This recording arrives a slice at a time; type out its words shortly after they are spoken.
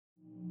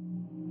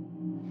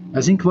I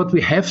think what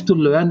we have to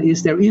learn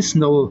is there is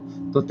no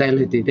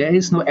totality, there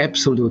is no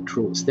absolute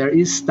truth. There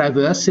is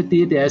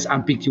diversity, there is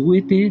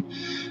ambiguity,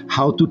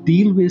 how to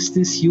deal with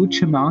this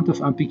huge amount of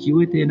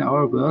ambiguity in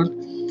our world.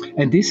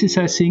 And this is,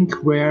 I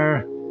think,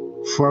 where,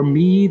 for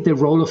me, the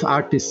role of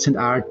artists and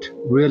art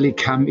really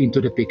come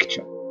into the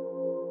picture.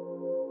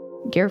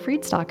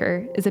 Gerfried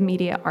Stocker is a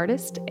media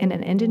artist and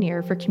an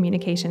engineer for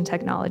communication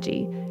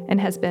technology and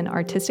has been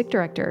artistic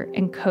director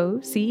and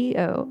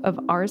co-CEO of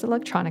Ars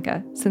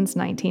Electronica since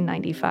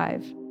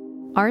 1995.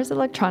 Ars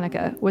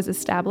Electronica was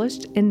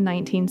established in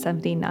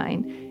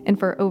 1979 and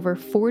for over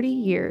 40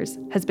 years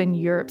has been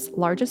Europe's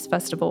largest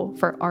festival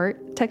for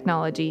art,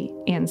 technology,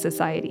 and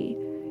society.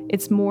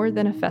 It's more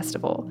than a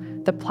festival.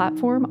 The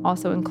platform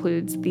also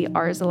includes the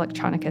Ars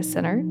Electronica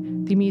Center,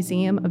 the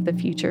Museum of the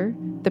Future,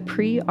 the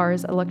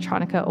Pre-Ars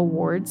Electronica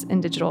Awards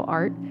in Digital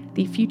Art,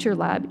 the Future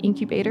Lab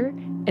Incubator,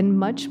 and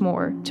much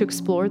more to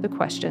explore the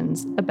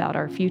questions about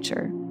our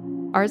future.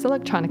 Ars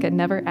Electronica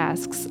never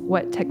asks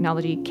what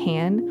technology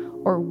can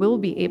or will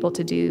be able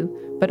to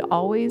do, but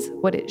always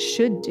what it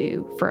should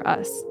do for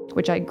us,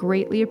 which I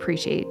greatly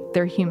appreciate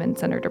their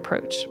human-centered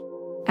approach.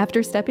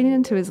 After stepping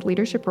into his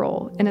leadership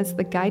role and as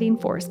the guiding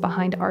force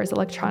behind Ars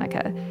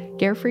Electronica,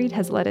 Gerfried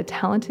has led a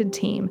talented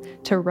team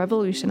to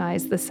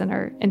revolutionize the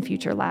Center and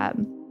Future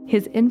Lab.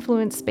 His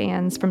influence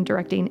spans from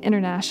directing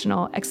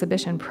international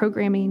exhibition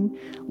programming,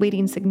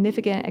 leading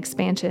significant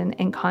expansion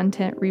and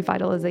content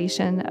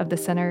revitalization of the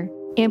center,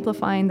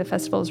 amplifying the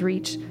festival's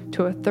reach,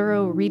 to a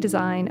thorough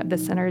redesign of the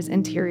center's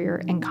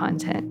interior and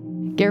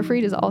content.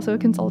 Gerfried is also a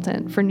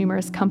consultant for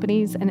numerous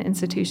companies and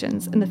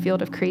institutions in the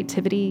field of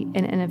creativity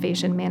and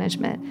innovation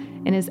management,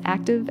 and is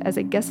active as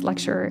a guest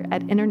lecturer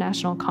at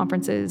international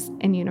conferences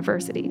and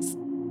universities.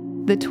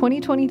 The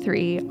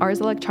 2023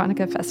 Ars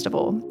Electronica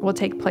Festival will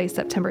take place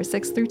September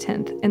 6th through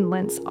 10th in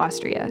Linz,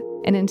 Austria.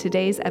 And in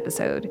today's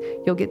episode,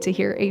 you'll get to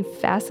hear a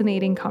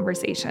fascinating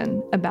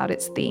conversation about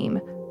its theme,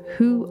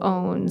 Who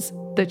Owns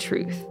the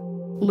Truth?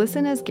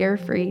 Listen as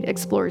Gerfried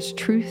explores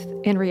truth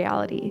and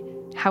reality,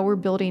 how we're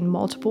building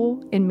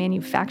multiple and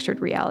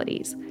manufactured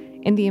realities,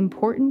 and the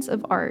importance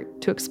of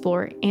art to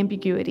explore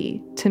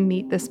ambiguity to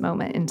meet this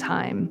moment in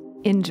time.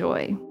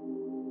 Enjoy.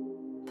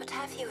 But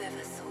have you ever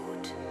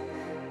thought,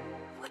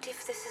 what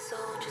if this is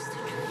all just a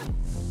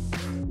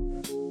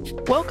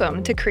dream?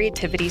 Welcome to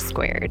Creativity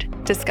Squared.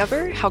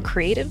 Discover how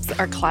creatives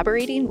are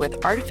collaborating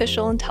with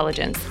artificial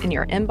intelligence in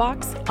your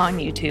inbox, on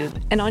YouTube,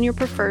 and on your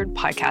preferred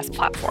podcast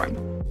platform.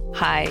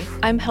 Hi,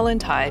 I'm Helen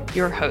Todd,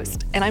 your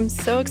host, and I'm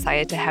so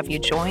excited to have you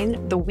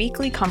join the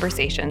weekly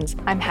conversations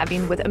I'm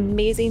having with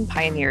amazing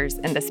pioneers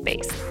in the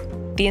space.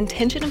 The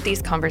intention of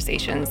these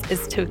conversations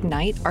is to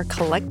ignite our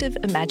collective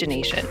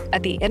imagination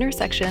at the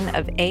intersection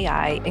of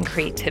AI and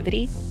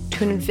creativity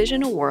to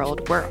envision a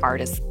world where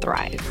artists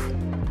thrive.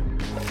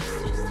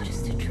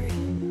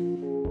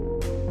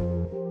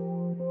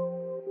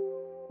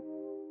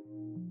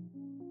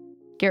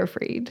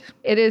 Gerfried,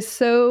 it is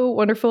so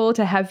wonderful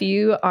to have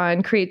you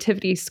on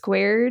Creativity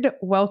Squared.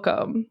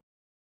 Welcome.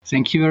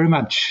 Thank you very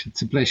much.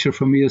 It's a pleasure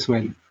for me as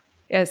well.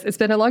 Yes, it's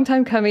been a long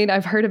time coming.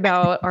 I've heard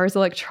about Ars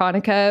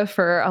Electronica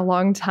for a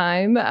long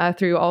time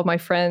through all my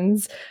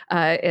friends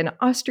in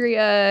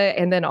Austria,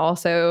 and then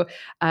also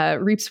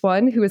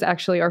Reeps1, who is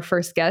actually our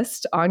first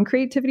guest on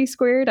Creativity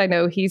Squared. I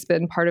know he's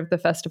been part of the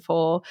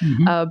festival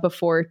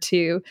before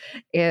too,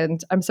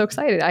 and I'm so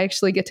excited. I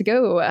actually get to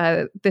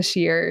go this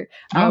year,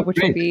 which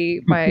will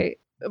be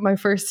my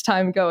first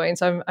time going.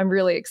 So I'm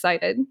really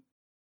excited.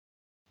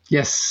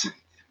 Yes.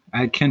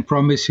 I can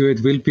promise you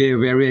it will be a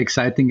very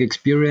exciting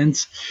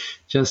experience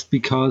just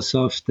because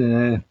of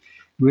the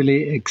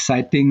really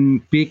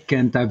exciting, big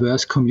and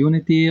diverse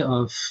community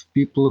of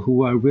people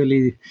who are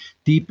really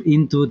deep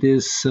into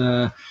these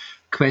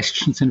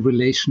questions and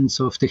relations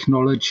of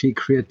technology,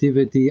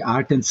 creativity,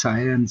 art and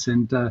science.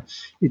 And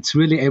it's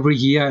really every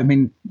year, I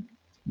mean,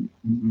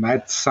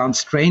 might sound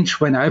strange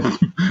when I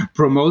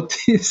promote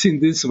this in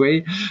this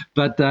way,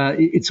 but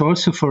it's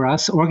also for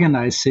us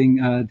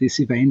organizing this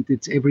event.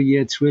 It's every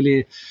year. It's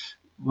really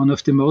one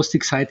of the most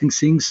exciting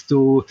things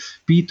to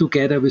be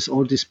together with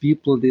all these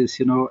people.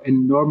 This,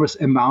 enormous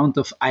amount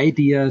of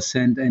ideas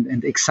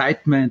and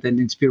excitement and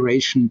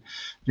inspiration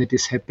that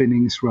is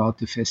happening throughout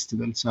the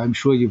festival. So I'm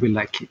sure you will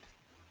like it.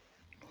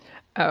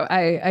 Oh,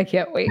 I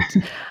can't wait.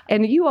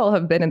 And you all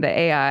have been in the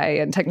AI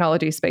and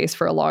technology space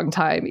for a long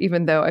time,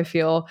 even though I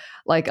feel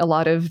like a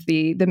lot of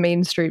the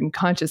mainstream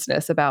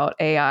consciousness about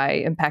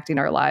AI impacting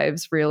our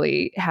lives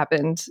really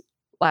happened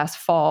last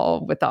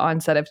fall with the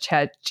onset of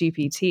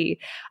ChatGPT.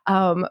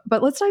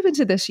 But let's dive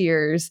into this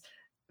year's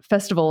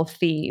festival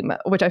theme,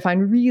 which I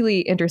find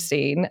really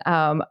interesting.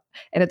 And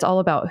it's all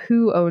about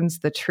who owns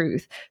the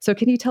truth. So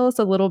can you tell us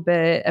a little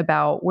bit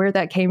about where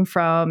that came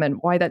from and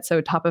why that's so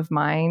top of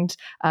mind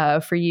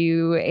for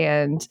you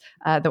and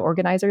the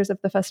organizers of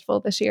the festival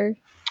this year?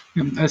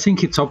 I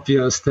think it's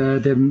obvious.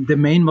 The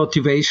main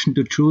motivation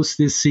to choose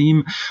this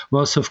theme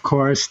was, of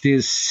course,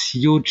 this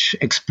huge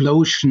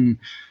explosion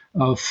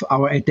of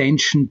our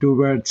attention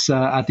towards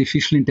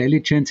artificial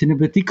intelligence, and in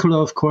particular,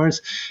 of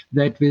course,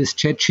 that with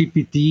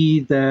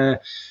ChatGPT,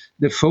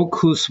 the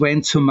focus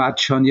went so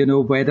much on,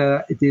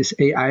 whether these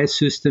AI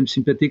systems,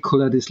 in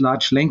particular, these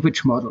large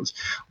language models,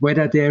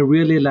 whether they're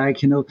really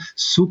like,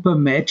 super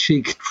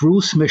magic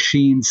truth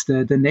machines,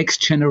 the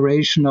next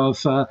generation of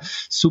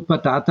super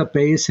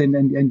database,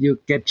 and you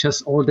get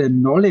just all the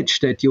knowledge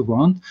that you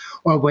want,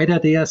 or whether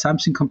they are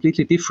something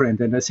completely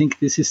different. And I think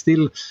this is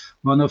still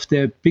one of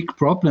the big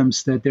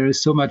problems, that there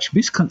is so much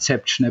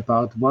misconception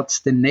about what's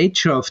the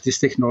nature of this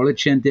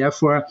technology and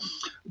therefore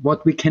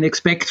what we can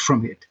expect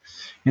from it.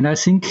 And I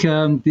think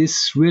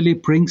this really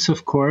brings,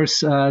 of course,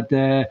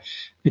 the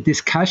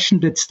discussion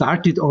that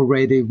started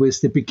already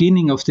with the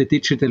beginning of the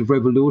digital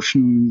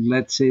revolution,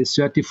 let's say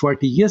 30,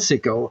 40 years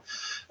ago.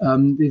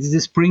 It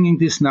is bringing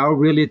this now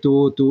really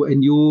to a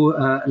new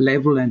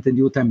level and a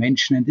new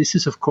dimension. And this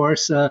is, of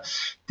course,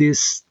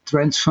 this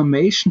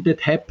transformation that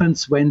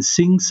happens when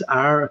things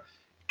are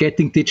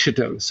getting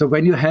digital. So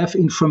when you have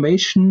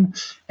information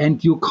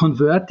and you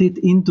convert it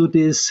into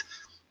this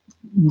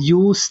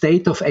new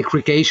state of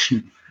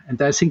aggregation. And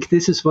I think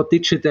this is what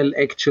digital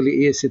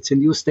actually is. It's a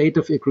new state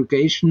of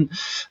aggregation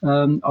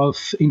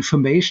of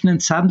information.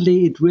 And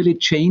suddenly it really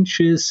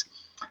changes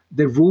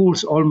the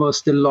rules,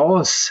 almost the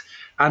laws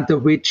under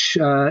which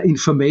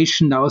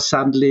information now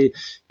suddenly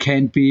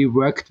can be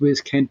worked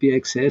with, can be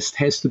accessed,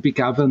 has to be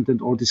governed,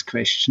 and all this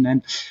question.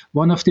 And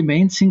one of the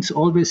main things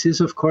always is,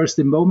 of course,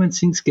 the moment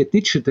things get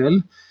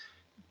digital,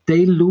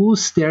 they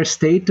lose their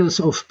status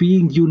of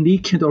being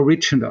unique and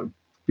original.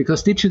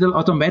 Because digital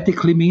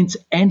automatically means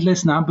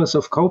endless numbers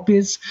of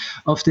copies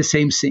of the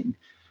same thing.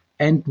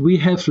 And we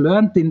have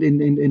learned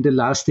in the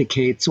last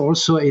decades,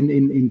 also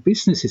in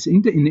businesses,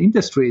 in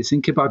industries,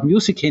 think about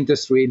music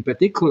industry in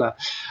particular,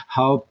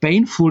 how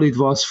painful it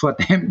was for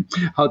them,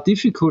 how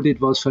difficult it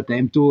was for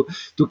them to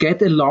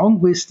get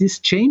along with these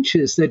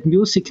changes, that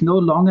music no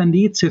longer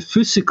needs a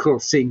physical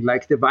thing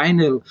like the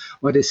vinyl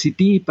or the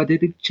CD, but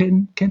it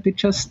can be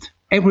just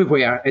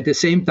everywhere at the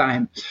same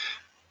time.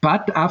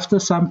 But after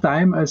some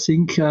time, I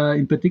think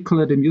in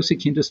particular the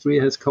music industry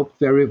has coped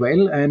very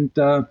well. And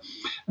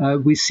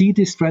we see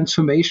these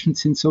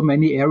transformations in so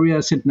many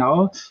areas. And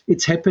now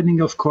it's happening,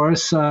 of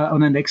course,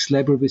 on a next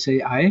level with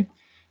AI.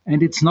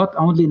 And it's not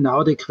only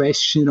now the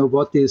question of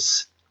what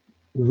is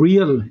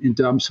real in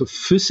terms of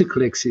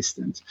physical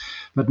existence,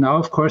 but now,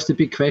 of course, the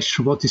big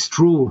question, what is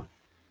true?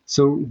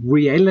 So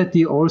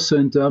reality also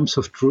in terms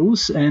of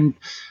truth. And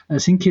I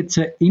think it's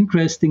an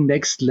interesting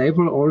next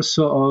level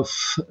also of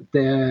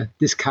the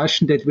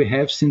discussion that we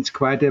have since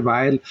quite a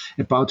while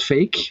about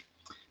fake,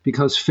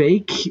 because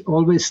fake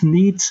always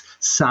needs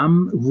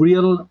some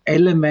real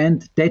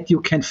element that you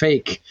can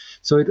fake.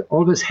 So it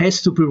always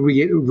has to be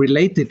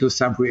related to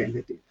some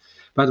reality.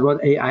 But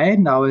what AI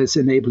now is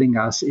enabling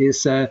us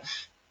is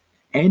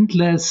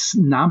endless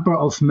number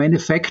of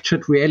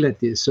manufactured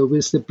realities. So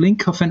with the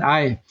blink of an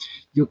eye,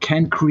 you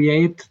can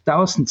create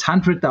thousands,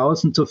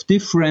 100,000 of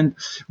different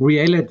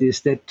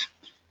realities that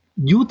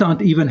you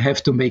don't even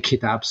have to make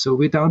it up. So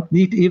we don't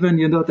need even,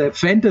 the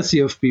fantasy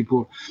of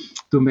people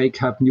to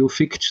make up new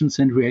fictions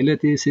and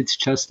realities. It's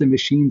just the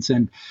machines.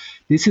 And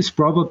this is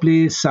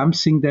probably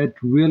something that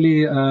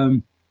really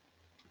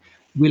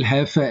will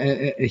have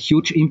a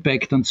huge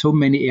impact on so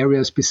many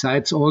areas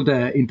besides all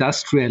the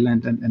industrial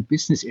and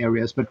business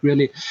areas. But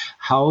really,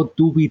 how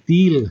do we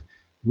deal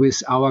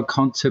with our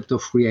concept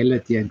of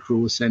reality and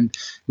truth? And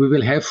we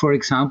will have, for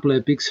example,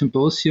 a big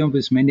symposium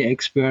with many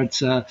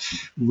experts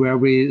where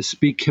we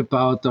speak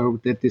about, or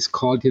that is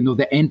called,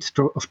 the end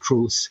of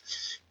truth.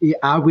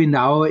 Are we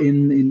now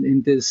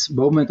in this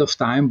moment of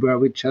time where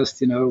we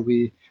just,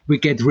 we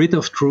get rid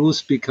of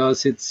truth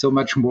because it's so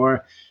much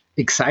more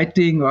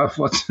exciting or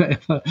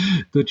whatsoever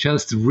to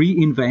just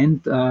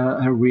reinvent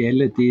a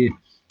reality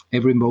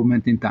every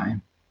moment in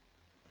time?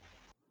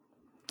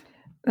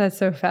 That's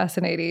so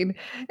fascinating.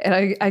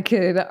 And I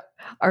could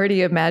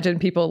already imagine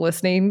people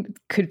listening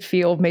could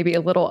feel maybe a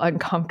little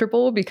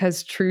uncomfortable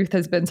because truth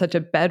has been such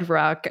a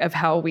bedrock of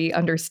how we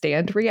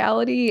understand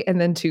reality, and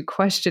then to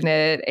question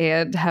it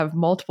and have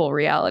multiple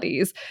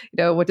realities.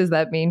 What does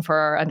that mean for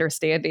our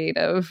understanding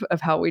of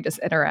how we just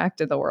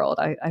interact in the world?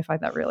 I find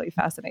that really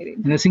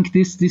fascinating. And I think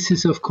this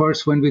is, of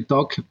course, when we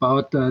talk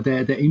about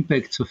the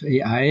impacts of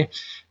AI,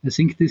 I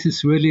think this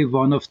is really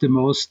one of the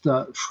most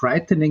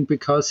frightening,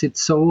 because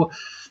it's so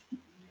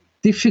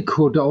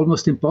difficult,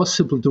 almost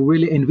impossible to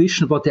really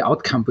envision what the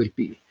outcome will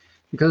be.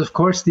 Because, of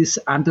course, this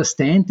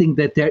understanding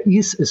that there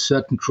is a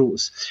certain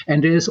truth,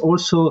 and there is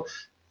also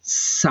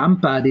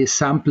somebody,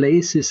 some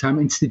places, some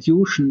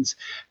institutions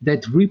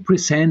that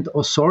represent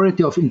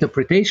authority of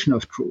interpretation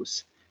of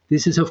truth.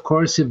 This is, of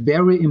course, a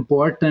very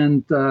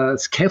important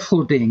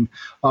scaffolding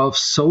of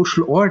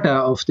social order,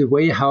 of the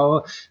way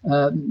how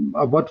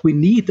what we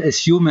need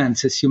as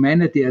humans, as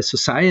humanity, as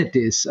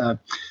societies, to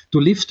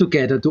live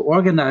together, to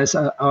organize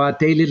our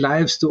daily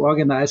lives, to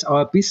organize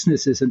our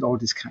businesses, and all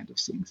these kind of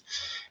things.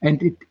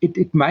 And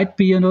it might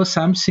be,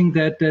 something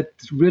that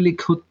really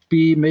could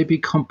be maybe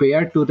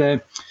compared to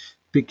the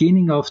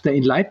beginning of the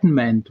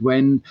Enlightenment,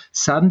 when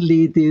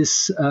suddenly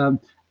this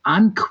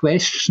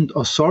unquestioned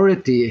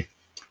authority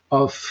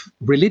of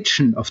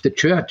religion, of the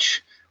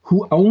church,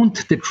 who owned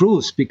the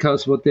truth,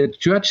 because what the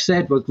church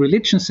said, what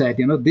religion said,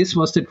 this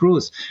was the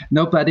truth.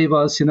 Nobody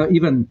was,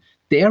 even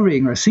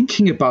daring or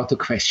thinking about the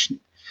question.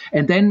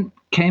 And then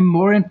came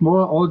more and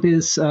more all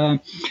this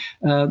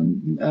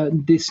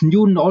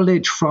new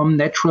knowledge from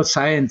natural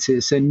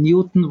sciences. And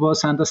Newton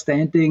was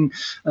understanding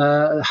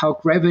how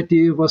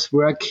gravity was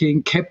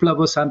working. Kepler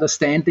was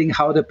understanding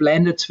how the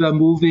planets were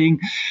moving.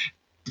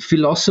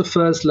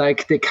 Philosophers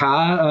like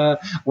Descartes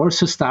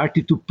also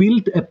started to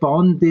build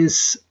upon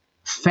these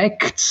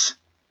facts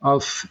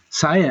of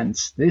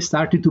science. They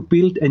started to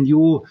build a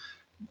new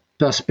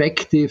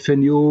perspective, a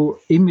new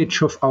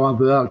image of our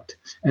world,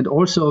 and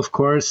also, of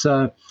course,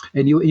 a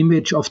new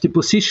image of the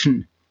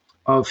position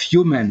of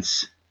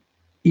humans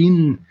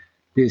in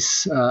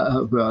this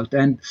world.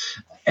 And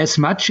as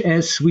much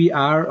as we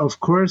are, of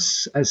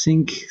course, I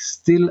think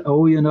still,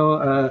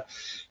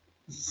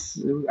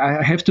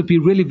 I have to be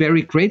really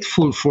very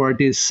grateful for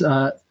these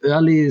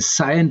early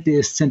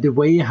scientists and the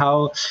way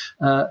how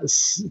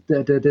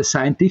the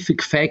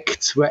scientific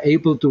facts were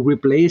able to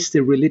replace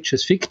the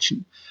religious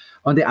fiction.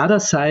 On the other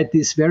side,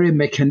 this very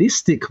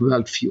mechanistic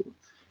worldview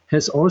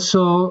has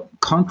also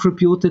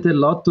contributed a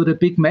lot to the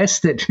big mess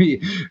that we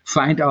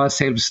find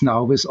ourselves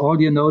now with all,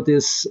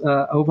 this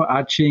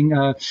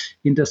overarching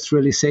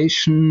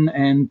industrialization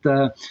and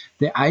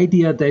the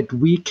idea that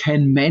we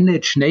can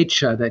manage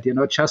nature, that,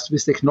 just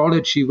with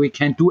technology, we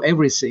can do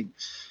everything.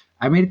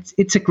 I mean,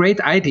 it's a great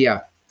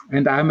idea.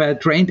 And I'm a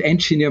trained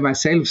engineer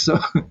myself, so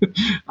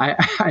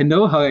I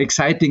know how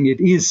exciting it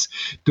is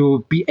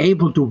to be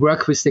able to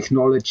work with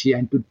technology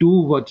and to do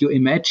what you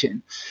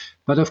imagine.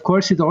 But of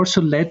course, it also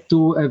led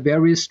to a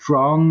very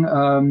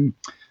strong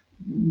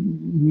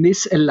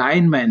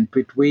misalignment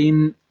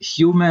between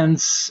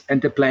humans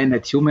and the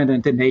planet, human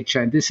and the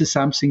nature. And this is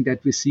something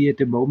that we see at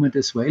the moment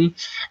as well.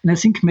 And I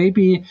think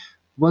maybe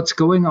what's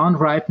going on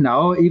right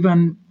now,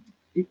 even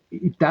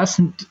it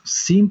doesn't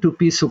seem to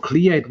be so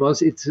clear.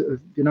 It's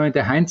in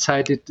the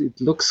hindsight, it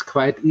looks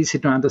quite easy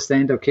to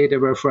understand. Okay, there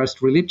were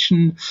first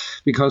religion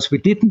because we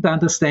didn't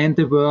understand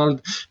the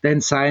world. Then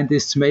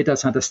scientists made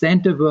us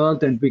understand the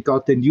world, and we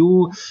got a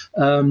new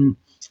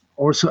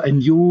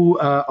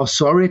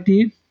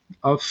authority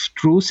of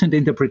truth and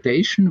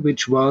interpretation,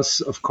 which was,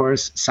 of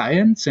course,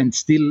 science and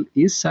still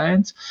is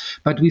science.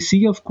 But we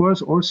see, of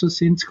course, also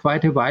since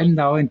quite a while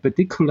now, in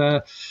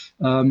particular,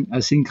 I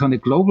think on a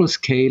global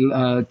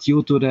scale,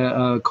 due to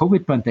the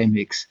COVID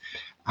pandemics,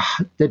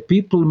 that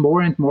people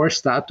more and more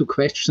start to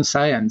question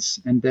science,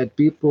 and that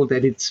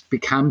it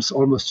becomes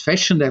almost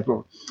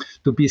fashionable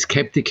to be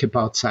skeptic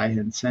about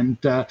science. And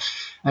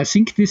I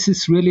think this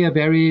is really a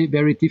very,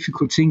 very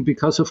difficult thing,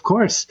 because, of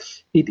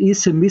course, it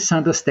is a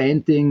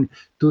misunderstanding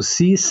to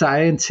see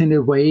science in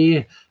a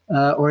way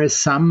or as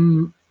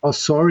some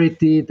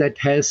authority that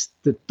has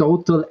the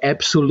total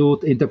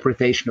absolute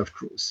interpretation of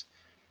truth.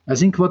 I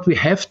think what we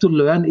have to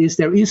learn is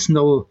there is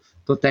no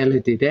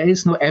totality. There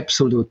is no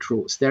absolute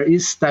truth. There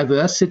is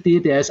diversity.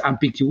 There is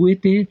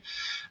ambiguity.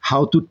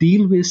 How to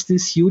deal with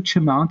this huge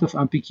amount of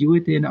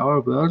ambiguity in our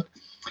world.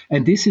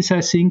 And this is,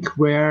 I think,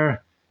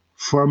 where,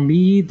 for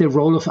me, the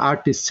role of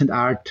artists and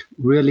art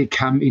really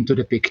come into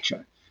the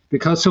picture.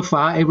 Because so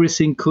far,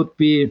 everything could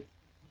be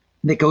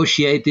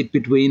negotiated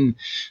between,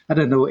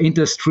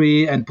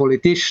 industry and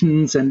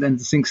politicians and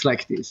things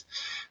like this.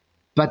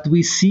 But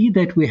we see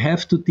that we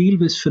have to deal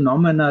with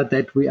phenomena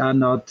that we are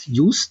not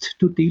used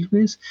to deal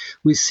with.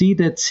 We see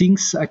that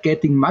things are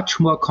getting much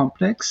more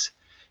complex,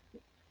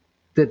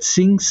 that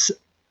things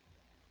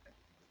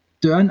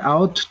turn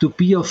out to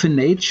be of a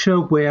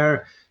nature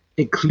where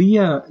a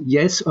clear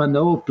yes or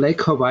no,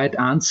 black or white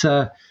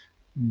answer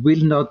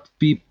will not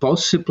be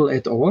possible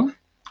at all,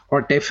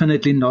 or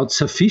definitely not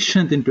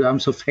sufficient in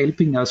terms of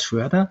helping us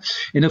further.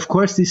 And of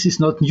course, this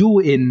is not new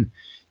in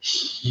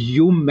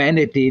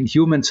humanity, in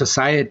human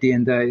society,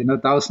 in the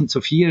thousands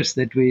of years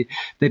that we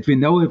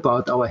know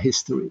about our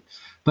history.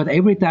 But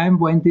every time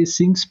when these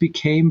things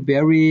became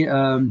very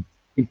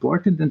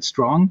important and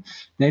strong,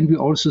 then we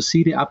also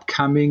see the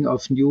upcoming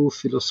of new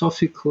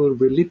philosophical,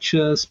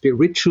 religious,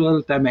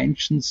 spiritual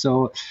dimensions.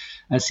 So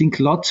I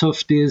think lots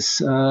of these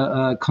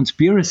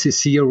conspiracy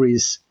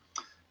theories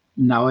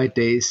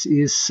nowadays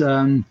is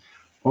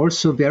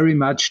also very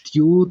much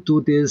due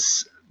to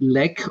this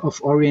lack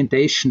of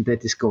orientation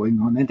that is going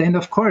on. And then,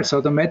 of course,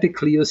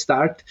 automatically you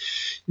start,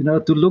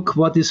 to look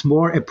what is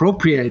more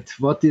appropriate,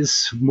 what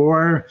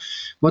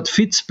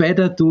fits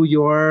better to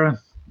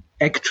your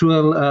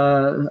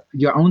actual,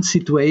 your own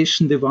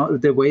situation,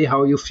 the way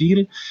how you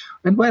feel.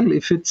 And well,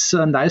 if it's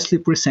nicely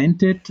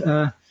presented,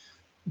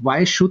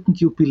 why shouldn't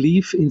you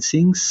believe in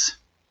things,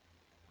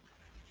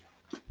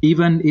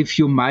 even if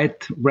you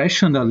might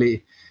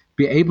rationally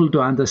be able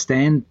to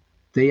understand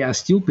they are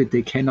stupid,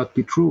 they cannot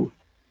be true.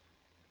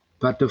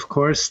 But of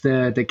course,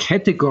 the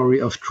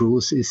category of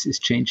truth is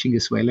changing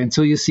as well. And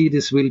so you see,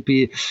 this will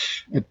be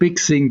a big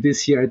thing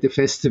this year at the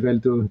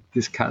festival to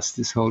discuss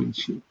this whole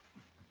issue.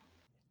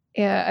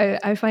 Yeah,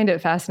 I find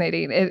it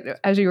fascinating.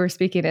 As you were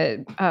speaking,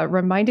 it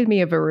reminded me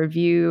of a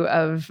review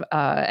of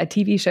a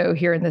TV show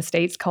here in the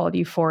States called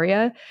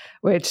Euphoria,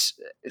 which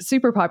is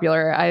super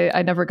popular.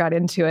 I never got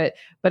into it,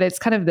 but it's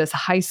kind of this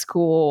high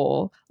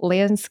school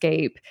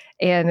landscape,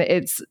 and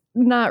it's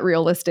not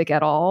realistic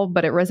at all,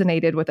 but it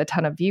resonated with a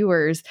ton of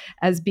viewers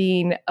as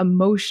being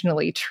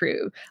emotionally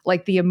true.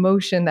 Like the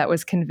emotion that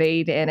was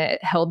conveyed in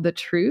it held the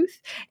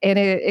truth. And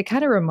it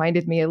kind of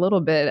reminded me a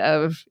little bit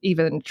of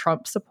even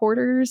Trump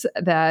supporters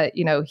that,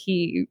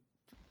 he,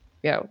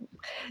 you know,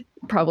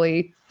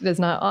 probably does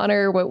not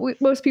honor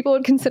what most people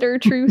would consider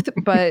truth,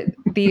 but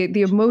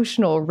the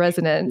emotional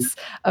resonance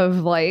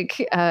of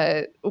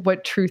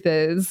what truth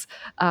is,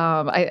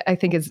 I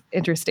think is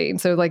interesting.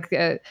 So like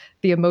the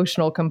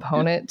emotional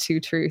component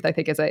to truth, I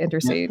think is an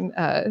interesting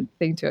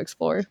thing to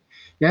explore.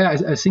 Yeah,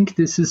 I think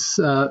this is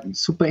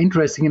super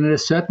interesting. And in a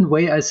certain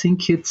way, I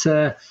think it's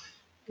a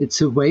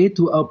way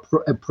to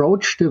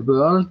approach the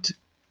world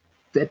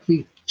that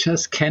we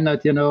just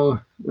cannot,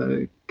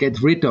 get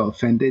rid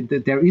of. And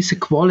there is a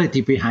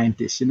quality behind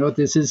this.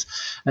 This is,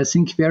 I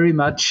think, very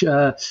much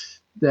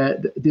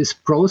this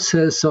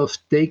process of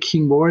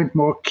taking more and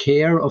more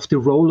care of the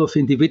role of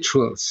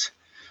individuals.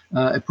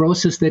 A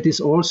process that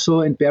is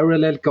also in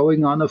parallel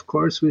going on, of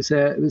course, with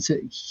a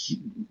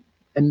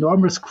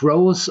enormous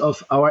growth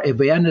of our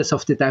awareness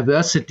of the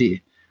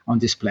diversity on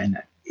this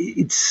planet.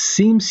 It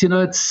seems,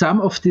 that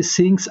some of these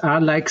things are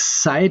like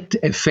side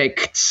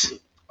effects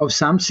of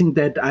something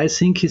that I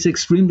think is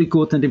extremely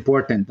good and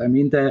important. I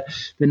mean, the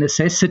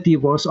necessity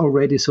was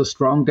already so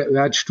strong, the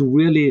urge to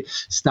really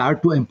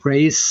start to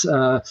embrace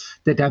the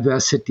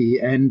diversity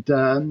and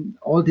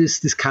all these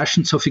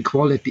discussions of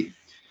equality.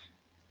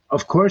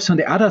 Of course, on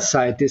the other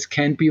side, this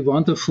can be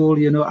wonderful,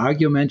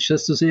 arguments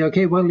just to say,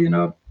 okay,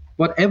 well,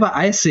 whatever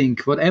I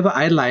think, whatever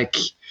I like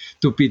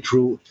to be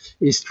true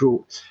is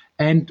true.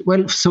 And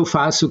well, so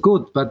far so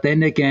good. But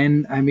then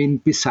again, I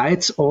mean,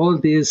 besides all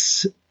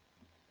these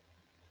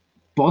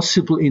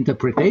possible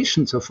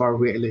interpretations of our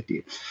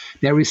reality,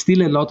 there is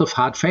still a lot of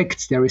hard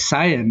facts. There is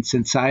science,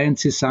 and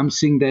science is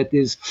something that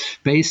is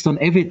based on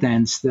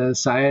evidence. The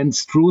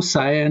science, true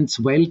science,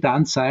 well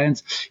done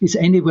science, is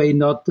anyway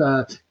not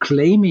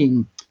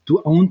claiming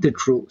to own the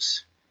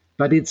truth,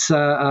 but it's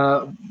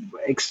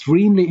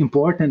extremely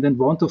important and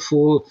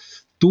wonderful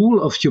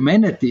tool of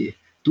humanity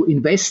to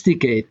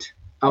investigate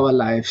our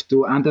life,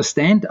 to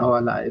understand our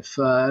life,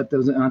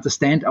 to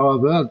understand our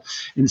world.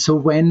 And so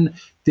when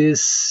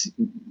this,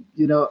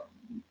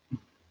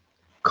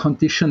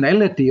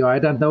 conditionality, or I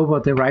don't know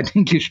what the right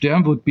English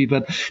term would be,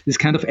 but this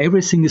kind of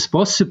everything is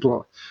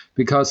possible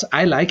because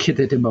I like it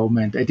at the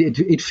moment.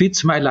 It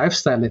fits my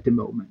lifestyle at the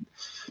moment.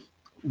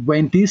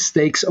 When this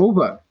takes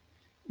over,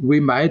 we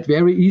might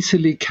very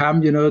easily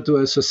come, to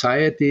a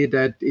society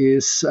that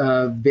is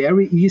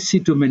very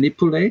easy to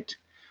manipulate,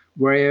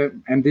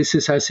 and this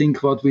is, I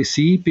think, what we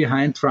see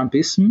behind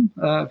Trumpism,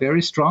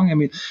 very strong. I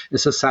mean, a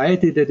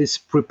society that is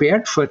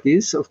prepared for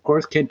this, of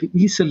course, can be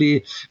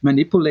easily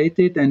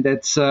manipulated, and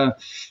that's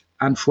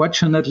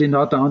unfortunately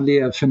not only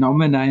a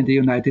phenomenon in the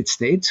United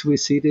States. We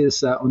see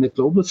this on a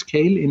global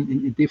scale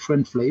in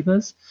different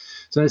flavors.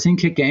 So I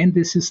think, again,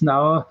 this is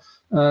now,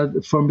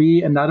 for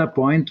me, another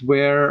point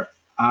where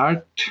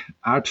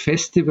art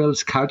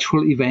festivals,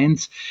 cultural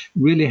events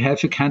really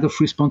have a kind of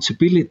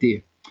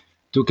responsibility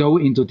to go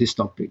into these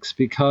topics,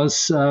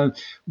 because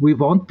we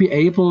won't be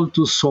able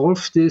to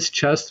solve this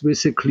just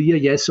with a clear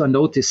yes or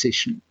no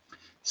decision.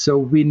 So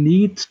we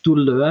need to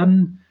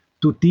learn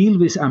to deal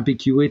with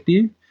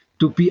ambiguity,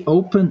 to be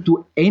open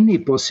to any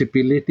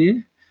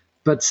possibility,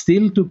 but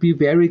still to be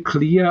very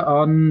clear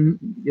on,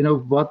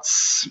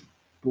 what's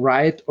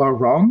right or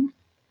wrong.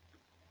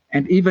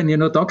 And even,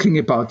 talking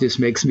about this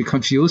makes me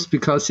confused,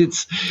 because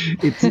it's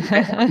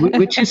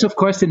which is, of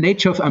course, the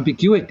nature of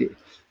ambiguity.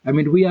 I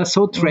mean, we are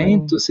so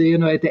trained to say,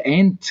 at the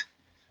end,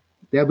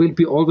 there will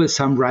be always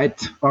some right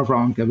or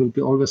wrong. There will be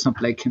always some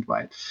black and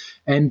white.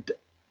 And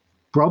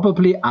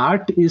probably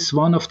art is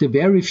one of the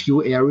very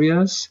few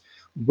areas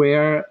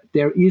where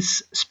there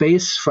is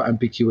space for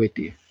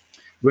ambiguity,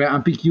 where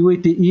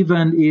ambiguity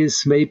even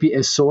is maybe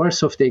a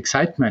source of the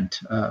excitement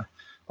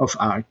of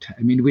art.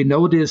 I mean, we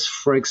know this,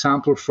 for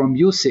example, from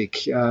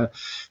music,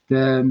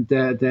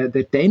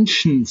 the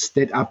tensions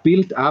that are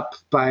built up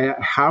by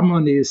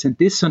harmonies and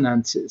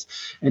dissonances,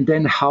 and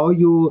then how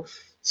you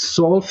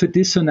solve a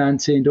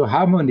dissonance into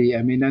harmony.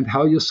 I mean, and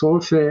how you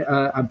solve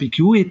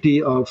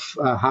ambiguity of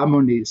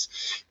harmonies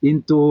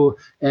into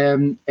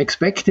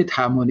expected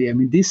harmony. I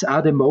mean, these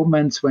are the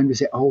moments when we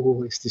say,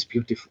 "Oh, is this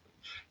beautiful?"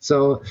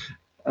 So.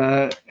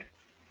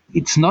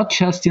 It's not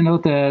just,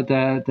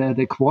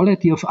 the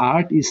quality of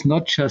art is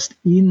not just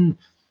in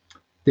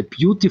the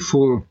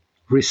beautiful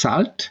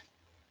result.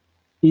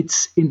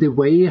 It's in the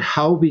way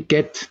how we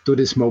get to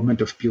this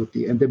moment of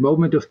beauty. And the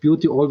moment of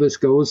beauty always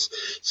goes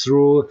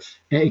through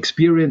an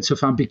experience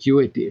of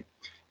ambiguity.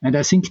 And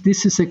I think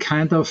this is a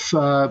kind of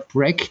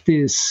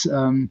practice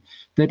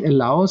that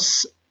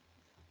allows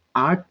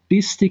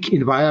artistic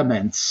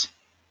environments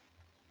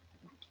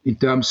in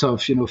terms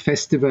of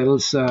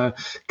festivals,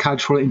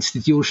 cultural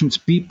institutions,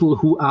 people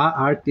who are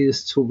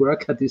artists, who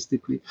work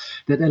artistically,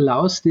 that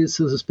allows these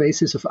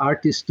spaces of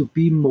artists to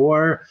be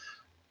more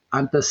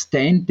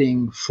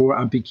understanding for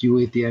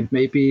ambiguity and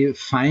maybe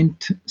find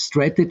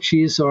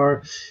strategies,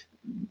 or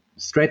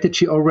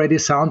strategy already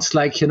sounds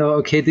like,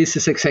 okay, this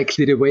is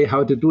exactly the way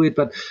how to do it,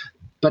 but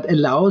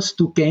allows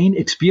to gain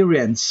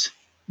experience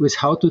with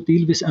how to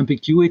deal with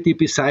ambiguity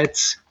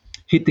besides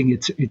hitting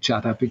each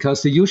other.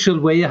 Because the usual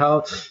way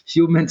how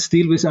humans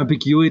deal with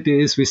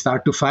ambiguity is we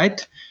start to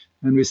fight.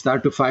 When we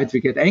start to fight, we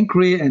get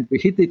angry and we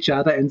hit each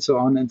other and so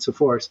on and so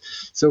forth.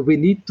 So we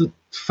need to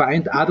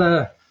find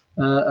other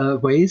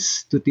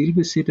ways to deal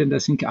with it. And I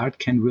think art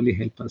can really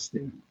help us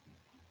there.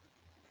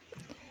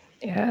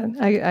 Yeah,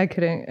 I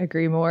couldn't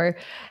agree more.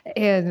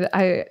 And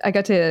I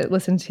got to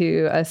listen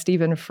to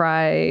Stephen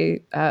Fry,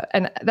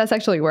 and that's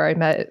actually where I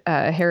met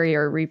Harry,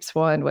 or Reaps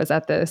One, was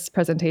at this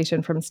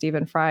presentation from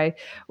Stephen Fry,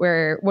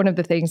 where one of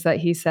the things that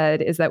he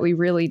said is that we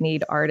really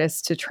need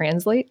artists to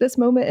translate this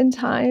moment in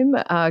time,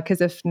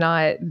 because if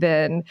not,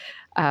 then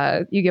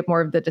you get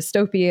more of the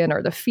dystopian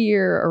or the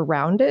fear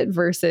around it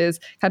versus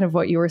kind of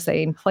what you were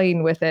saying,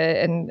 playing with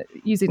it and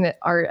using the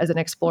art as an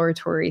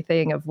exploratory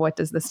thing of what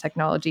does this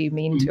technology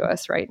mean to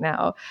us right now.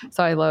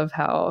 So I love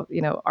how,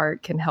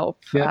 art can help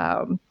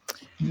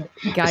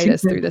guide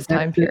us through this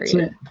time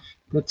period.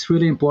 That's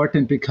really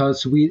important,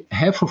 because we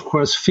have, of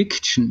course,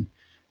 fiction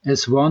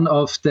as one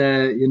of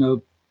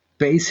the,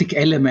 basic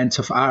elements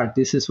of art.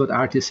 This is what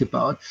art is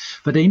about.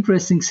 But the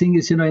interesting thing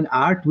is, in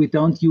art, we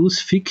don't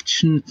use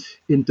fiction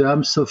in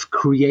terms of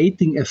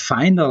creating a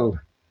final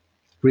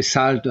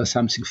result or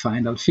something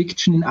final.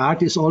 Fiction in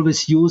art is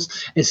always used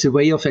as a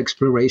way of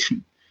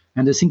exploration.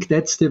 And I think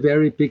that's the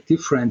very big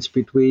difference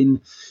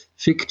between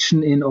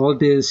fiction in all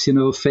these,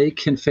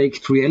 fake and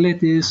faked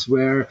realities,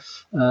 where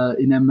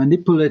in a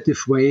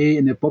manipulative way,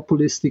 in a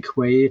populistic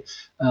way,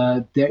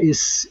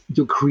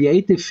 you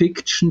create a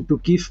fiction to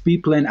give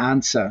people an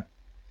answer.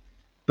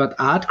 But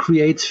art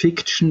creates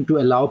fiction to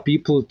allow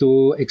people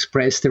to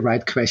express the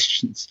right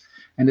questions.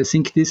 And I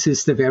think this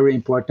is the very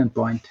important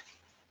point.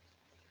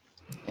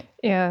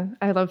 Yeah,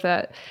 I love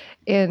that.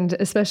 And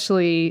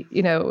especially,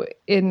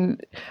 in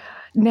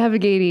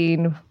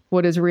navigating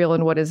what is real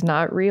and what is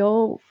not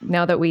real,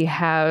 now that we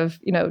have,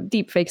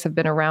 deep fakes have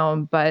been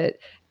around, but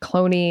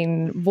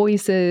cloning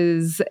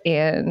voices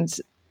and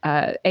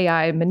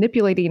AI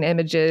manipulating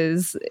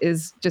images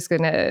is just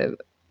going to,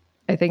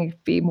 I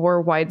think, be more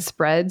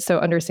widespread. So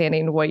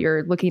understanding what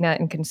you're looking at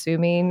and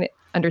consuming,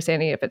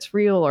 understanding if it's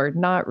real or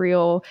not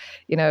real,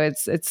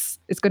 it's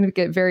going to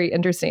get very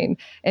interesting.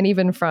 And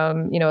even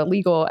from, a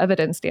legal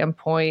evidence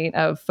standpoint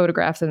of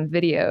photographs and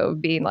video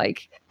being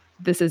like,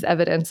 this is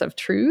evidence of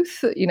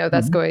truth,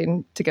 that's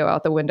going to go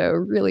out the window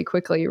really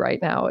quickly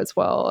right now, as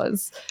well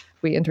as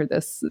we enter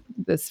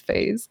this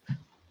phase.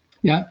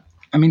 Yeah.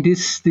 I mean,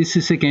 this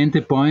is again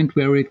the point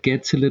where it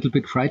gets a little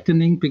bit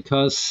frightening,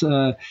 because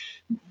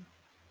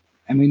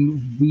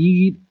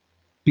we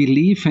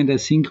believe, and I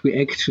think we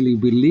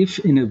live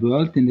in a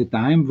world, in a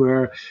time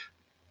where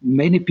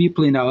many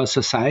people in our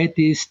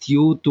societies,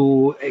 due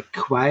to a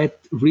quite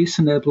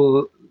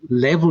reasonable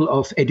level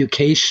of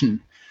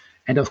education,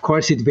 and of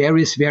course it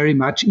varies very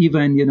much,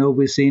 even,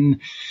 within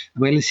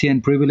wealthy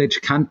and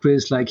privileged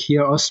countries like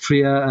here,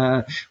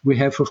 Austria, we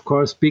have, of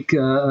course, big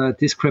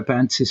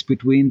discrepancies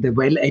between the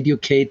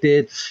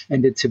well-educated,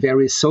 and it's a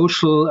very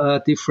social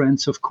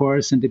difference, of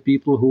course, and the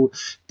people who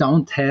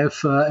don't have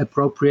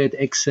appropriate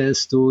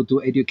access to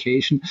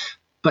education.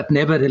 But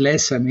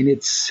nevertheless,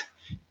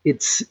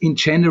 it's in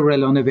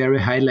general on a very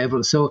high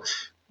level. So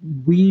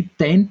we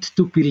tend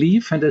to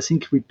believe, and I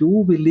think we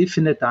live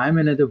in a time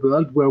and in a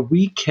world where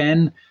we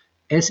can,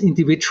 as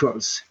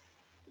individuals,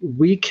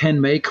 we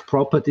can make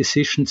proper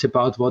decisions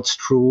about what's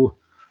true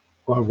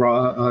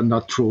or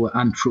not true,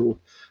 untrue.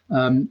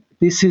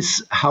 This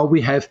is how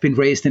we have been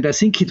raised. And I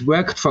think it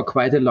worked for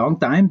quite a long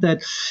time,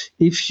 that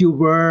if you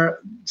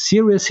were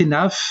serious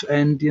enough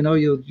and,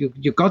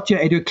 you got your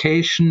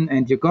education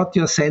and you got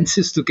your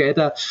senses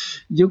together,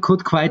 you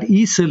could quite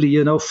easily,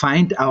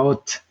 find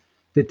out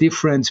the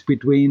difference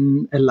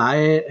between a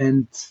lie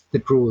and the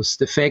truth,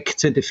 the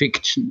facts and the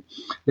fiction,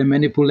 the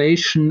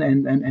manipulation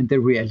and the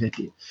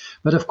reality.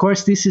 But of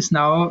course, this is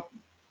now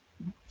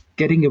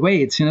getting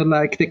away. It's,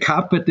 like the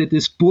carpet that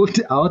is pulled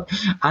out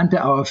under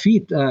our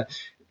feet.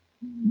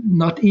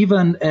 Not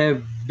even a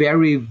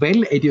very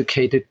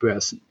well-educated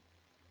person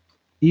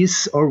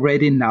is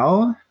already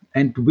now,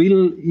 and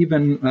will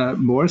even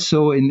more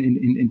so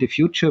in the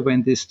future,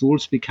 when these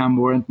tools become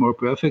more and more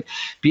perfect,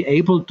 be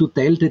able to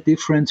tell the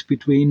difference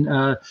between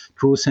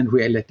truth and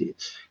reality.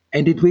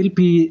 And it will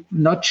be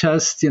not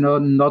just,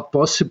 not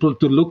possible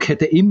to look at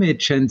the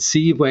image and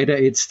see whether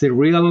it's the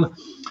real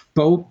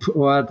Pope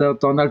or the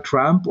Donald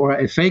Trump, or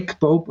a fake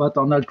Pope or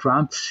Donald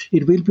Trump.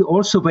 It will be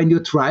also when you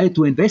try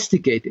to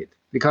investigate it.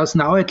 Because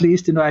now, at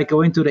least, I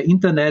go into the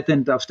internet,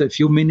 and after a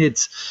few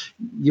minutes,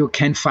 you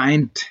can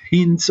find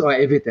hints or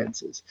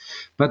evidences.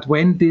 But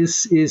when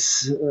this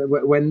is,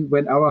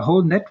 when our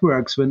whole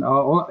networks, when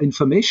our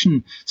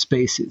information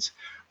spaces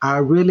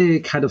are really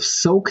kind of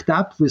soaked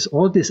up with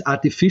all these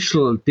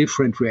artificial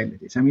different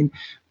realities. I mean,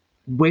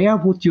 where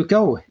would you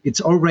go?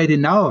 It's already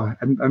now.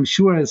 I'm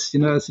sure, as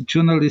as a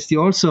journalist,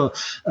 you also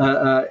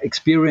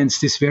experience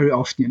this very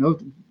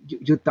often.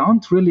 You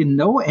don't really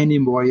know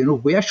anymore.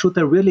 Where should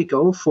I really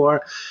go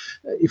for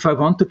if I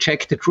want to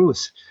check the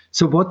truth?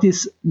 So what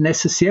this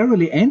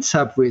necessarily ends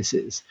up with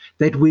is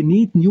that we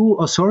need new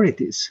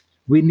authorities.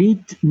 We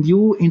need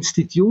new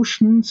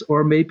institutions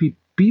or maybe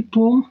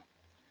people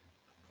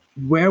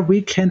where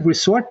we can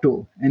resort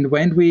to. And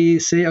when we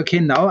say,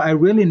 okay, now I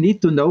really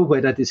need to know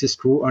whether this is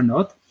true or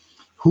not,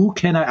 who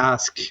can I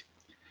ask?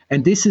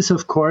 And this is,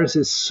 of course,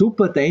 is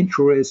super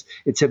dangerous.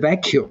 It's a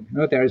vacuum.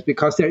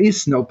 Because there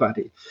is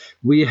nobody.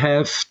 We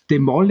have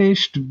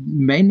demolished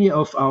many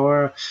of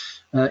our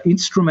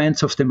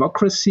instruments of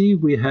democracy.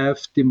 We have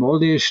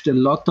demolished a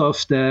lot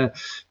of the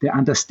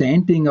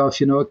understanding of,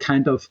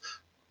 kind of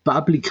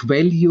public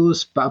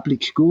values,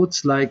 public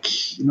goods. Like,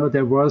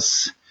 there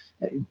was,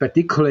 in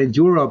particular in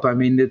Europe, I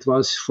mean, it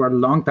was for a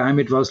long time,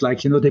 it was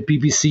like, the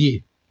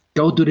BBC.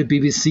 Go to the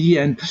BBC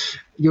and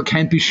you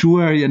can be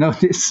sure,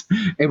 this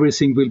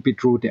everything will be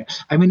true there.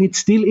 I mean, it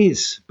still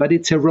is, but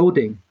it's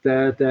eroding.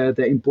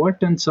 The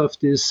importance of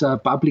this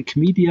public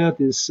media,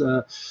 this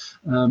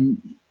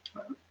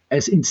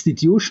as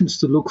institutions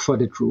to look for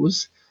the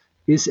truth,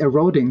 is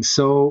eroding.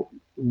 So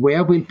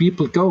where will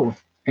people go?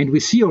 And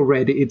we see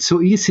already it's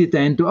so easy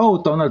then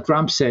to, Donald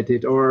Trump said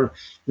it, or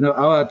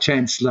our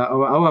chancellor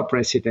or our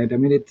president. I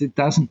mean, it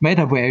doesn't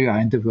matter where you are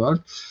in the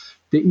world.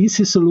 The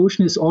easy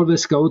solution is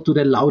always go to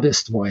the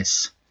loudest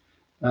voice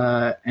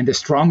and the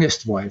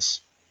strongest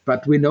voice.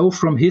 But we know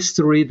from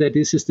history that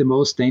this is the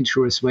most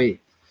dangerous way.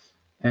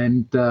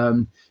 And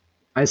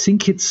I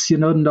think it's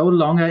no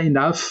longer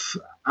enough.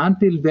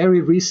 Until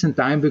very recent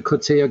time, we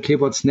could say, okay,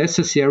 what's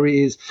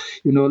necessary is,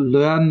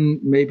 learn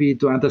maybe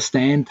to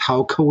understand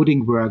how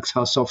coding works,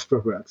 how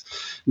software works.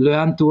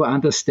 Learn to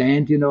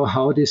understand,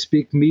 how these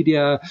big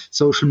media,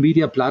 social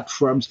media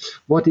platforms,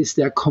 what is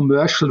their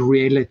commercial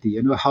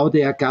reality, how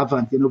they are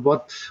governed,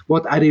 what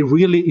are they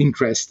really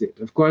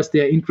interested? Of course, they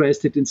are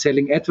interested in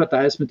selling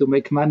advertisement to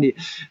make money.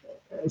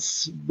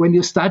 When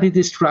you study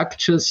the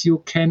structures, you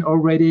can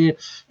already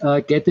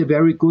get a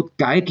very good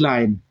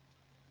guideline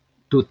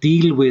to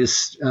deal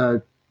with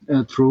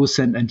truth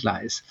and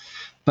lies.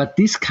 But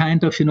this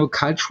kind of,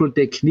 cultural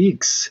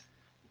techniques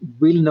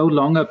will no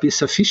longer be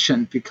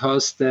sufficient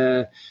because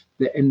the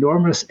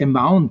enormous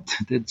amount,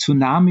 the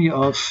tsunami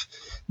of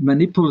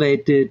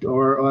manipulated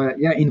or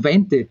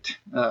invented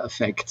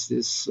facts,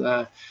 this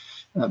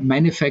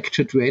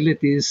manufactured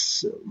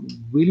realities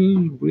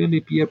will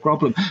really be a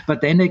problem.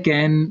 But then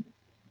again,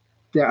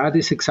 there are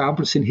these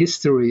examples in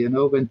history,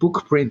 when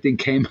book printing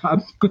came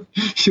up,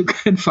 you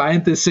can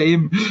find the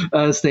same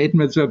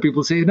statements where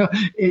people say,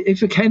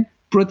 if you can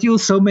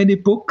produce so many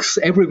books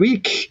every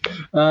week,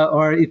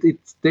 or it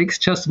takes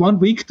just 1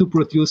 week to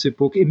produce a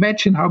book,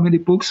 imagine how many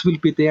books will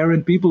be there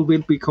and people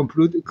will be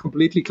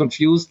completely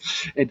confused.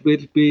 It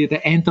will be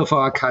the end of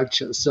our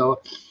culture. So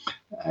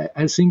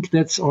I think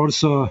that's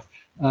also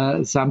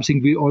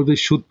something we always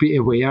should be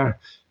aware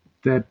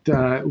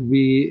that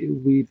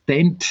we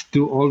tend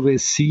to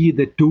always see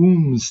the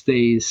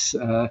doomsdays.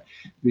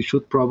 We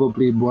should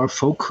probably more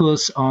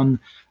focus on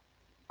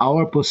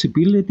our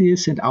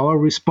possibilities and our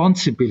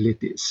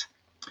responsibilities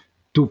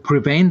to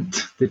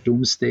prevent the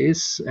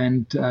doomsdays.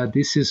 And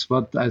this is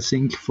what I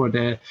think for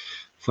the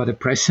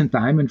present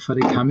time and for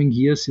the coming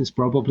years is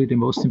probably the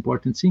most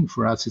important thing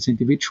for us as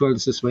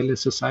individuals as well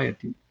as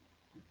society.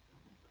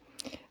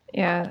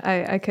 Yeah,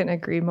 I couldn't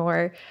agree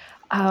more.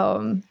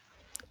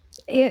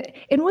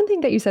 And one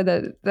thing that you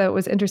said that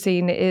was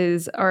interesting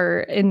is,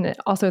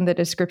 also in the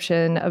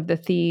description of the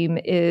theme,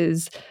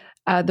 is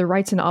the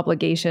rights and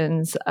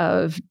obligations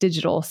of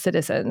digital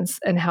citizens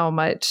and how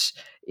much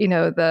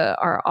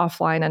our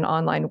offline and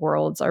online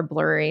worlds are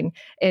blurring.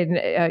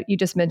 And you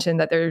just mentioned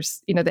that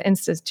there's the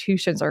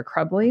institutions are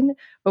crumbling,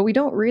 but we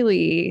don't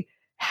really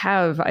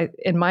have,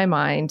 in my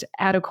mind,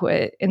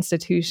 adequate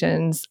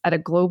institutions at a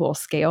global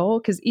scale.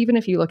 Because even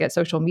if you look at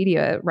social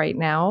media right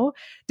now,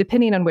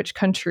 depending on which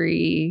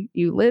country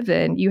you live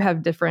in, you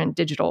have different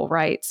digital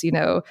rights.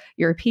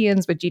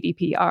 Europeans with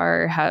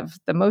GDPR have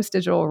the most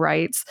digital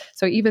rights.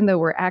 So even though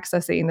we're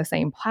accessing the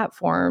same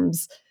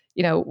platforms,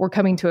 we're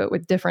coming to it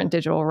with different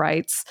digital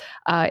rights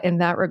in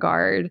that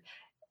regard.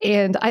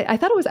 And I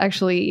thought it was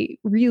actually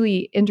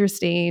really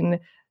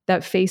interesting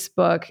that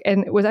Facebook,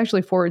 and it was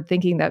actually forward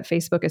thinking that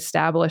Facebook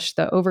established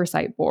the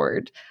oversight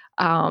board,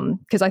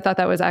 because I thought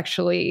that was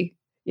actually,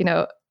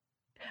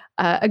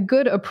 a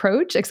good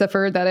approach, except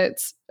for that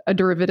it's a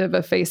derivative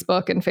of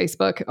Facebook, and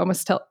Facebook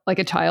almost like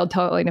a child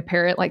telling a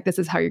parent, like, this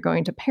is how you're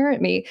going to parent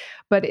me.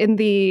 But in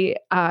the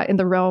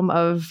realm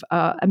of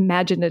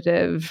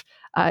imaginative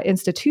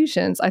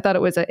institutions, I thought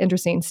it was an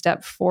interesting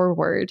step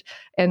forward.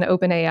 And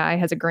OpenAI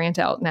has a grant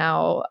out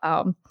now,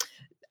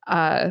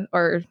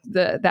 or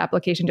the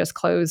application just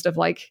closed, of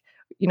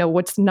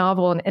what's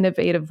novel and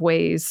innovative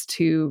ways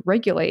to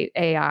regulate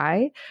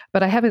AI.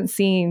 But I haven't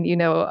seen,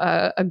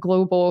 a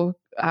global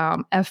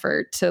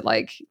effort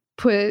to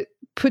put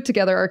put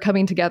together or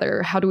coming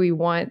together. How do we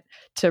want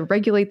to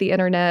regulate the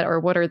internet, or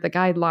what are the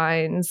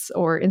guidelines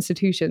or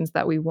institutions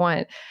that we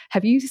want?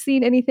 Have you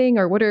seen anything,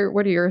 or what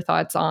are your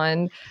thoughts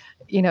on,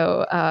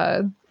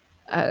 a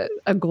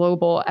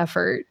global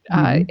effort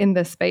in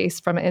this space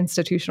from an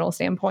institutional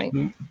standpoint?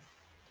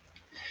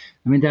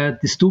 I mean, there are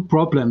these two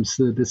problems.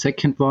 The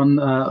second one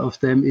of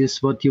them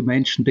is what you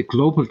mentioned, the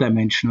global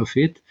dimension of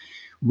it.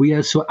 We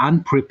are so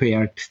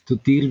unprepared to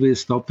deal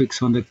with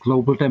topics on the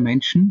global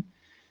dimension,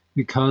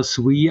 because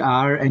we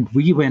are, and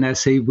we, when I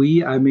say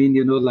we, I mean,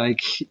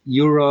 like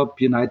Europe,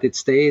 United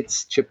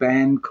States,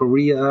 Japan,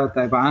 Korea,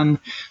 Taiwan,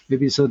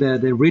 maybe so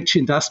the rich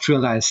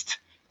industrialized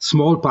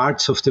small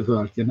parts of the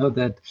world,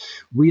 that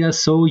we are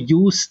so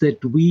used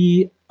that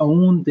we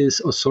own this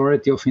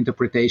authority of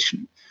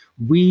interpretation.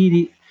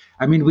 We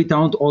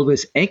don't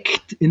always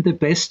act in the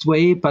best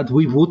way, but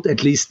we would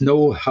at least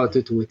know how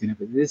to do it.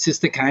 This is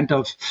the kind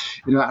of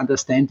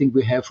understanding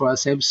we have for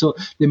ourselves. So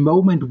the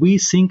moment we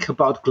think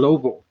about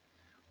global,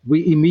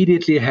 we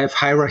immediately have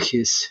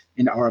hierarchies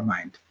in our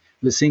mind.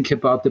 We think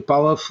about the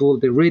powerful,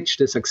 the rich,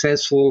 the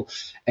successful,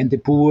 and the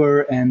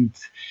poor, and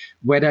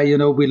whether,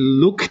 we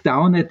look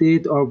down at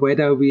it, or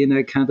whether we, in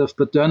a kind of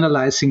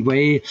paternalizing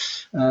way,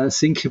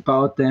 think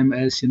about them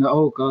as,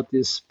 oh God,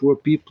 these poor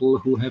people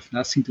who have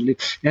nothing to live.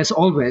 As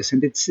always,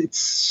 and it's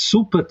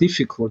super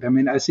difficult.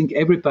 I think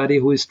everybody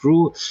who is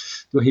true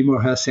to him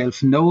or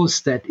herself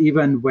knows that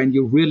even when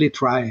you really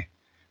try,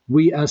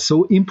 we are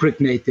so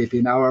impregnated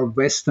in our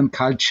Western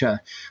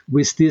culture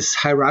with this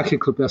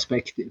hierarchical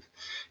perspective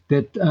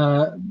that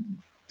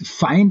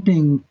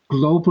finding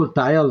global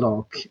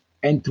dialogue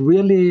and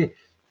really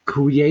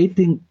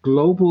creating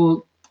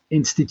global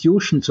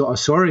institutions or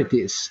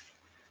authorities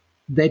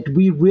that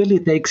we really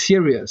take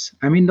serious.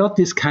 Not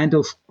this kind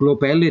of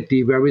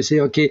globality where we say,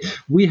 okay,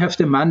 we have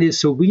the money,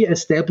 so we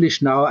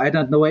establish now,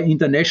 an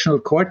international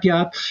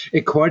courtyard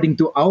according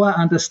to our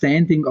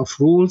understanding of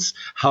rules,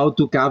 how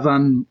to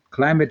govern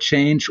climate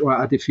change or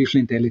artificial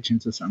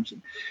intelligence or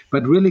something.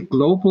 But really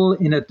global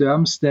in a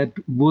terms that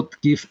would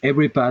give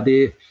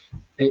everybody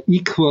an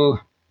equal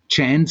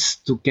chance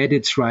to get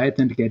it right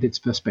and get its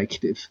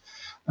perspective.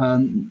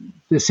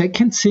 The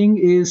second thing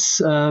is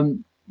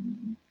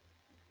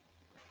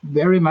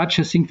very much,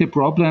 I think, the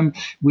problem.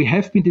 We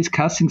have been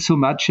discussing so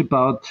much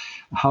about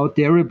how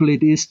terrible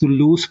it is to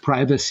lose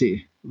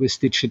privacy with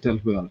digital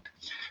world.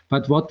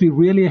 But what we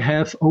really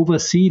have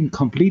overseen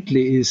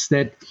completely is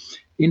that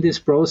in this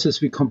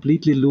process, we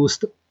completely lose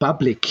the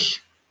public.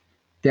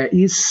 There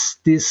is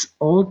this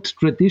old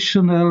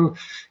traditional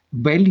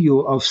value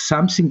of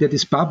something that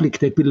is public,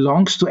 that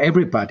belongs to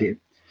everybody.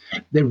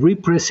 The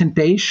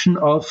representation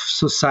of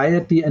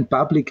society and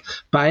public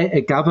by a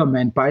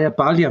government, by a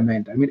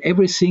parliament.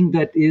 Everything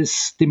that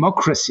is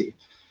democracy.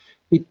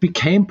 It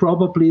became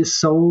probably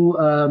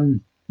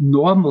so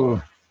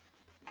normal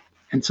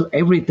and so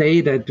everyday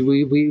that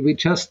we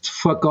just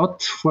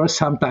forgot for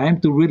some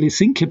time to really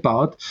think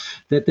about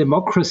that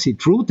democracy,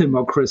 true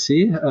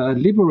democracy,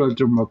 liberal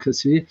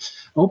democracy,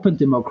 open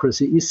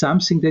democracy is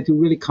something that you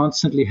really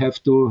constantly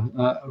have to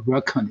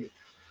work on it.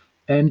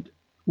 And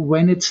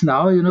when it's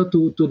now,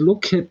 to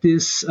look at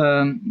this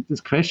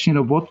question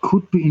of what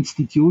could be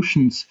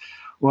institutions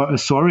or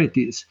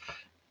authorities,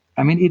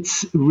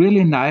 it's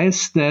really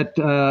nice that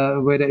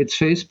whether it's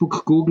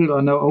Facebook, Google,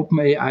 or now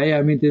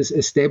OpenAI, this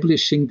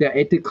establishing their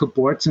ethical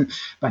boards.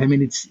 But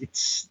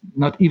it's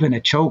not even a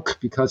joke,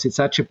 because it's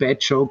such a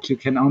bad joke, you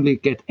can only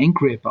get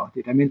angry about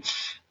it.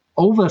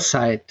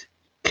 Oversight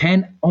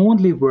can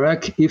only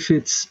work if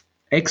it's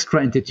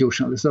extra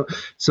institutional.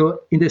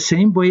 So in the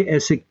same way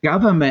as a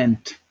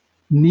government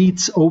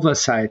needs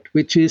oversight,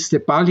 which is the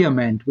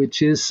parliament,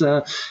 which is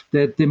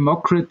the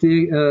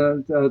democratic,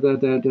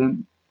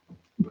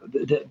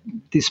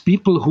 these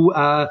people who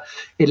are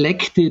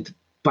elected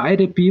by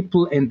the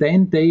people, and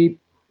then they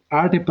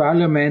are the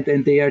parliament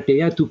and they are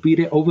there to be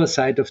the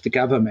oversight of the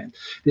government.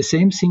 The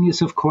same thing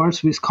is, of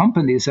course, with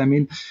companies.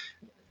 In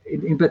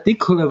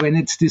particular, when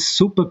it's these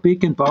super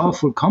big and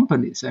powerful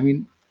companies,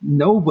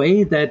 no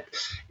way that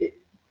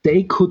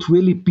they could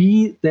really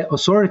be the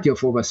authority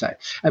of oversight.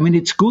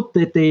 It's good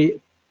that they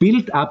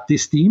build up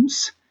these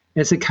teams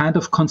as a kind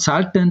of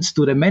consultants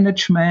to the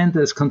management,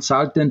 as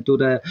consultant to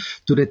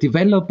the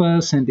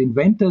developers and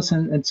inventors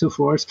and so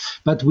forth.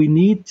 But we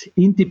need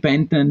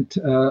independent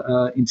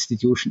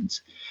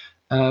institutions.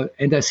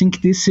 And I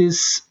think this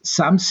is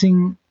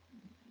something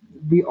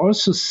we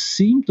also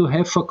seem to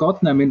have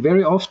forgotten.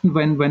 Very often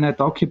when I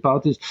talk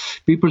about this,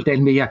 people tell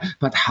me, yeah,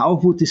 but how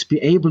would this be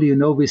able,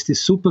 with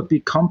these super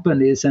big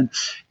companies,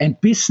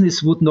 and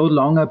business would no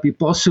longer be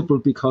possible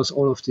because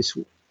all of this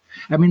would.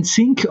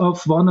 Think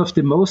of one of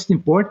the most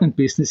important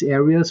business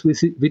areas,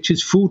 which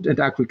is food and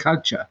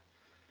agriculture.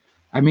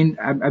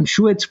 I'm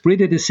sure it's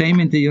pretty the same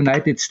in the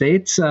United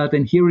States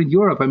than here in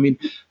Europe.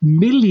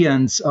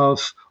 Millions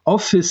of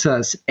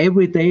officers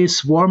every day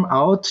swarm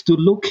out to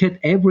look at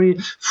every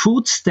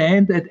food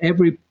stand, at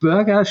every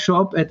burger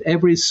shop, at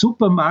every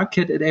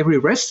supermarket, at every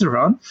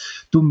restaurant,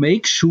 to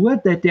make sure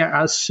that there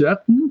are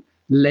certain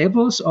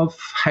levels of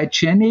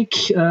hygienic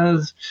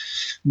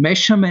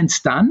measurements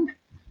done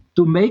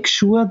to make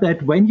sure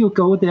that when you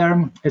go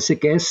there as a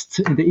guest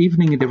in the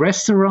evening in the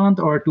restaurant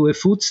or to a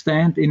food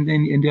stand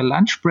in your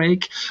lunch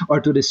break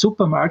or to the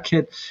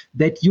supermarket,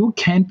 that you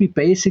can be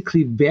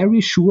basically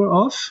very sure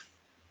of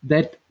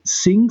that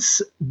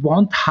things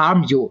won't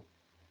harm you.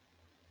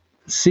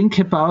 Think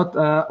about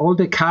all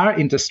the car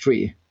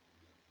industry.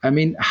 I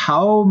mean,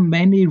 how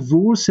many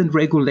rules and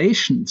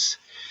regulations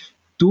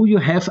do you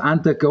have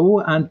undergo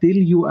until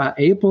you are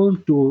able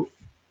to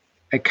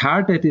a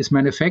car that is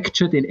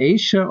manufactured in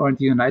Asia or in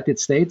the United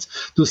States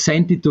to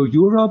send it to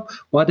Europe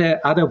or the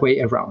other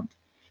way around?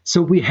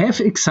 So we have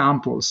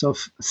examples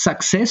of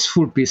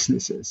successful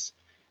businesses,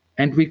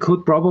 and we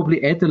could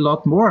probably add a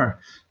lot more,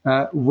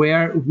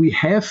 where we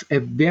have a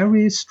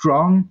very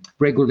strong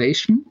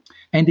regulation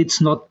and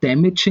it's not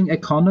damaging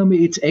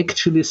economy, it's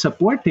actually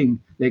supporting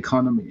the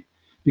economy.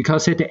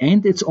 Because at the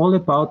end, it's all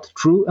about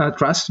true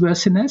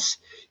trustworthiness.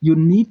 You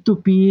need to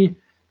be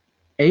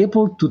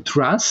able to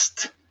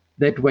trust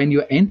that when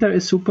you enter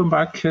a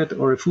supermarket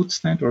or a food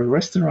stand or a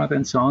restaurant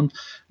and so on,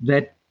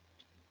 that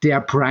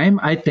their prime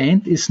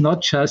intent is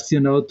not just,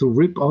 to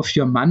rip off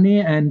your money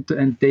and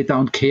they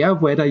don't care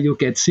whether you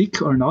get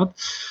sick or not.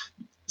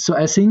 So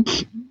I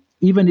think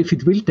even if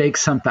it will take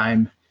some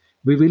time,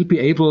 we will be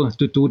able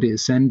to do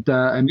this. And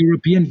the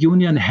European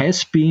Union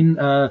has been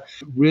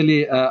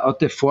really at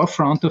the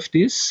forefront of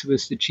this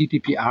with the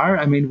GDPR.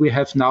 I mean, we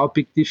have now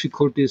big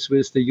difficulties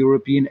with the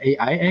European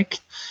AI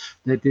Act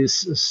that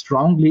is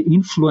strongly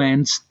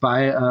influenced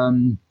by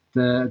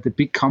the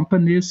big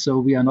companies. So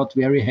we are not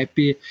very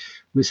happy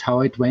with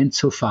how it went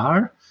so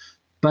far.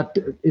 But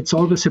it's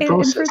always a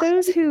process.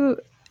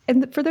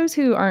 And for those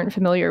who aren't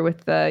familiar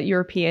with the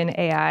European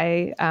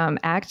AI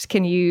Act,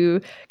 can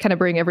you kind of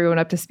bring everyone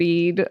up to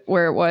speed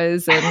where it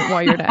was and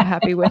why you're not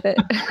happy with it?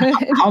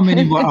 How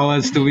many more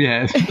hours do we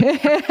have?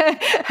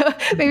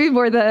 Maybe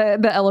more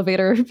the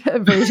elevator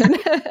version.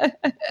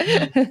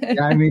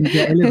 Yeah, I mean,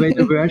 the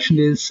elevator version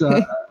is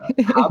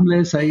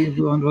harmless.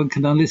 One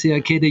can only say,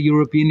 okay, the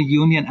European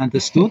Union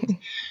understood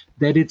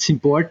that it's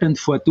important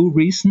for two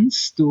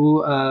reasons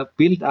to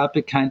build up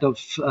a kind of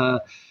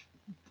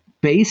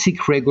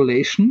basic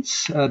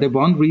regulations. The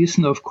one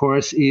reason, of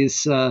course,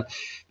 is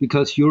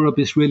because Europe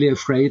is really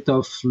afraid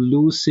of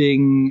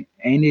losing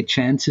any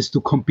chances to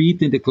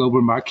compete in the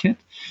global market.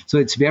 So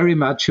it's very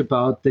much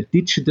about the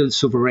digital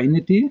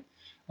sovereignty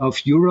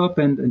of Europe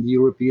and the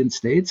European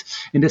states.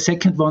 And the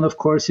second one, of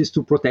course, is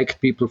to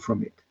protect people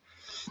from it.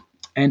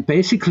 And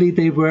basically,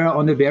 they were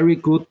on a very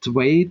good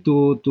way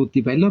to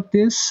develop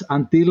this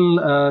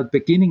until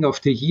beginning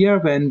of the year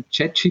when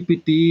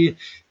ChatGPT,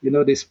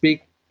 this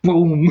big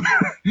boom,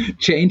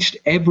 changed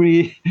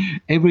every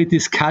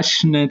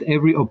discussion and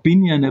every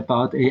opinion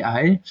about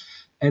AI.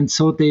 And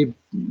so they,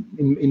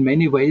 in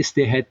many ways,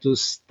 they had to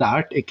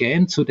start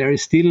again. So there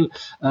is still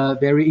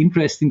very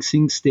interesting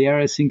things there,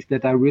 I think,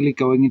 that are really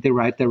going in the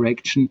right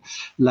direction,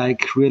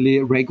 like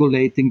really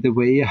regulating the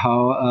way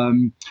how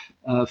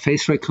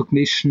face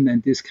recognition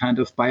and this kind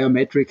of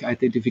biometric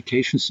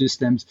identification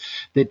systems,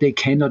 that they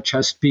cannot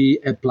just be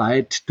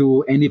applied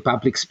to any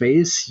public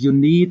space. You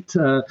need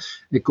a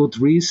good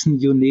reason.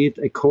 You need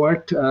a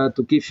court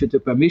to give you the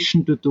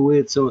permission to do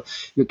it. So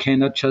you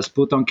cannot just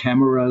put on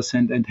cameras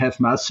and have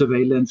mass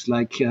surveillance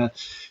like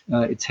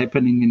it's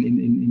happening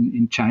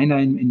in China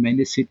in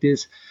many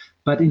cities.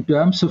 But in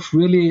terms of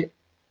really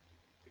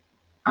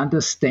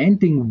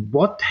understanding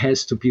what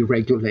has to be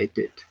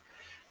regulated,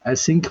 I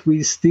think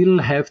we still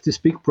have this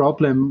big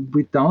problem.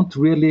 We don't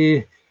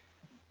really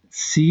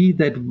see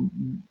that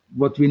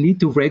what we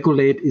need to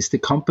regulate is the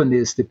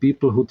companies, the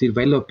people who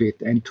develop it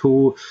and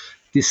who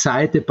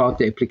decide about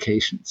the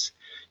applications.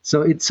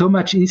 So it's so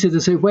much easier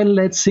to say, well,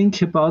 let's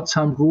think about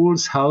some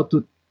rules how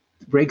to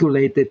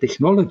regulate the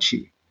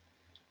technology.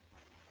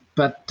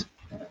 But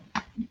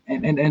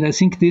and I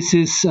think this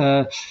is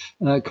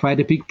quite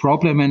a big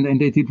problem,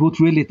 and it would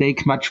really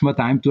take much more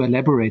time to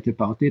elaborate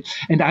about it.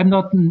 And I'm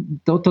not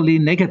totally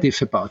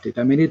negative about it.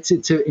 I mean, it's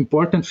an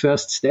important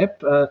first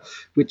step.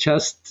 We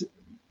just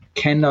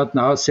cannot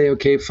now say,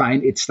 okay,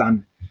 fine, it's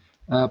done.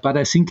 But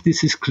I think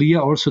this is clear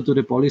also to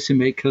the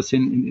policymakers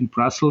in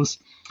Brussels.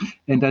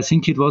 And I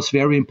think it was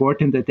very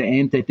important at the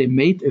end that they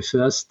made a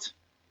first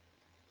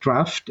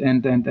draft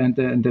and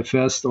the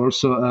first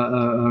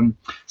also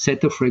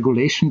set of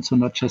regulations, so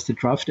not just a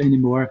draft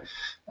anymore,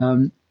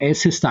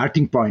 as a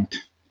starting point.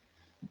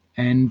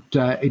 And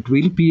it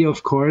will be,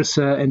 of course,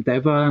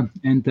 endeavor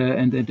and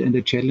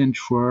a challenge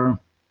for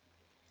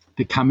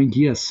the coming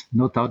years,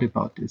 no doubt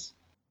about this.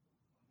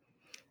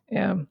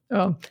 Yeah,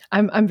 well,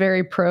 I'm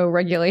very pro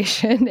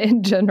regulation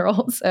in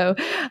general, so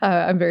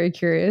I'm very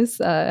curious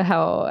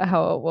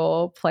how it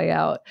will play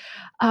out.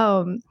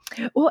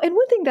 Well, and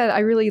one thing that I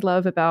really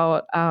love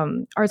about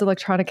Ars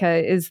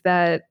Electronica is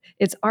that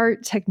it's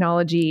art,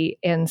 technology,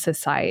 and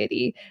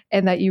society,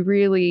 and that you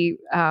really,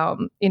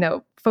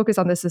 focus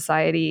on the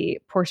society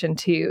portion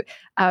too.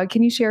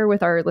 Can you share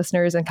with our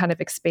listeners and kind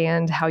of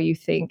expand how you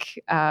think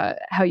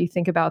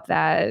about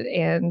that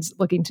and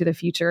looking to the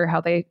future, how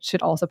they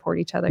should all support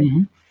each other?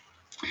 Mhm.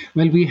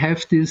 Well, we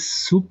have this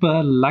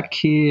super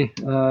lucky,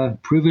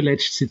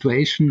 privileged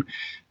situation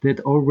that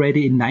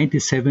already in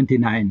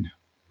 1979,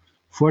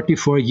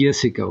 44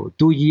 years ago,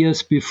 2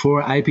 years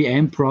before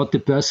IBM brought the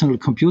personal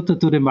computer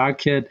to the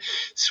market,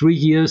 3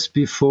 years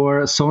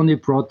before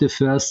Sony brought the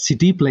first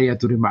CD player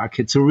to the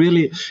market. So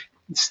really,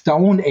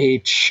 stone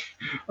age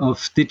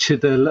of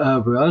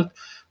digital world.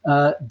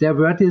 There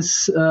were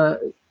these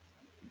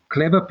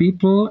clever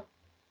people,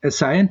 a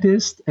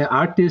scientist, an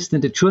artist,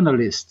 and a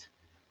journalist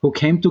who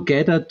came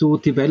together to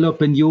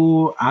develop a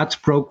new art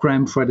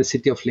program for the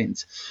city of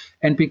Linz.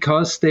 And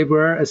because they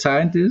were a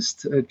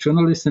scientist, a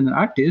journalist, and an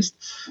artist,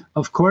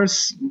 of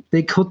course,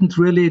 they couldn't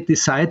really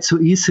decide so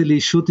easily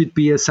should it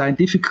be a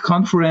scientific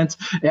conference,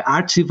 an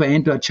arts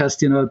event, or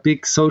just a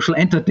big social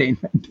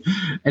entertainment.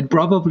 And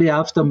probably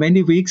after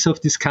many weeks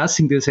of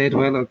discussing, they said,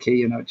 well,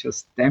 okay,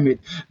 just damn it,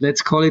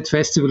 let's call it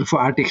Festival for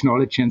Art,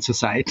 Technology, and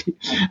Society.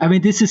 I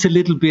mean, this is a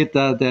little bit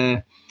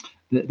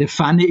the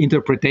funny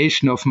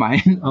interpretation of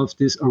mine of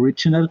this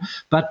original.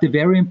 But the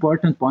very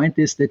important point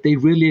is that they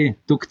really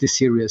took this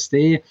serious.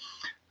 They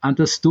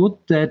understood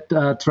that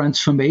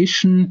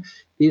transformation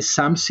is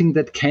something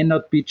that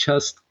cannot be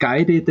just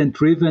guided and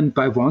driven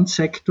by one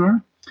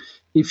sector.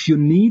 If you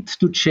need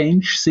to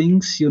change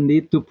things, you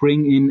need to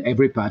bring in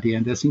everybody.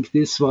 And I think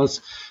this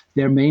was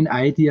their main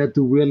idea,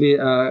 to really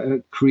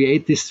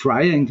create this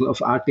triangle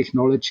of art,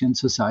 technology, and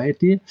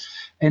society.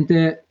 And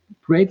the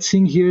great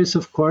thing here is,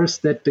 of course,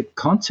 that the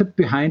concept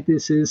behind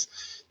this is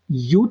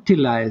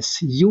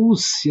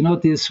use,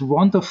 these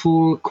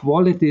wonderful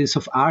qualities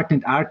of art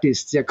and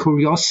artists, their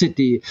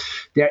curiosity,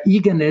 their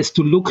eagerness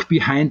to look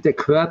behind the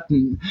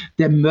curtain,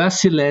 their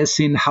merciless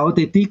in how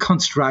they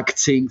deconstruct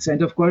things,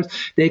 and of course,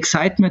 the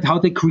excitement how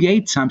they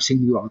create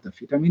something new out of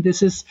it. I mean,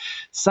 this is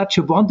such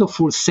a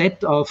wonderful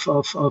set of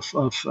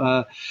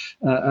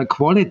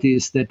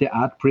qualities that the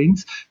art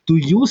brings. To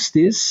use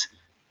this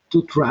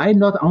to try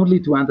not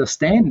only to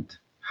understand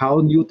how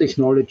new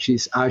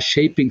technologies are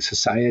shaping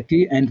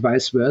society and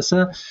vice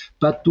versa,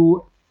 but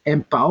to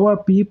empower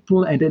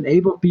people and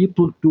enable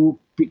people to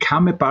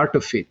become a part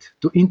of it,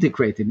 to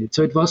integrate in it.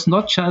 So it was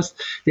not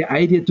just the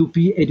idea to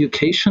be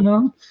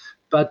educational,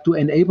 but to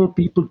enable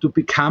people to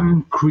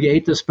become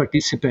creators,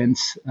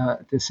 participants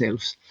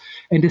themselves.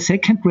 And the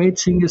second great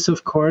thing is,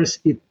 of course,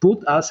 it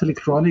put Ars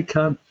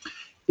Electronica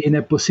in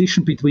a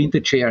position between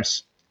the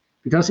chairs.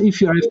 Because if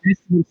you are a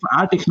festival for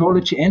art,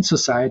 technology, and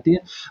society,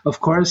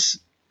 of course,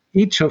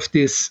 each of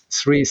these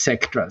three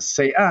sectors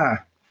say,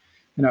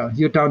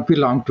 you don't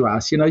belong to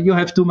us. You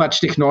have too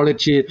much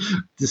technology.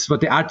 This is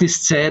what the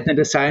artist said and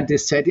the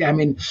scientist said. I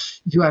mean,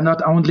 you are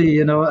not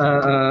only,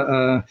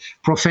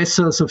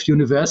 professors of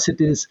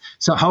universities.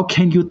 So how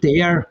can you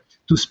dare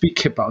to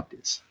speak about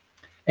this?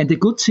 And the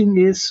good thing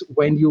is,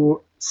 when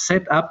you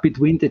set up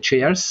between the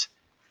chairs,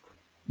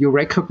 you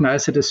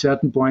recognize at a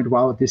certain point,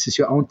 wow, this is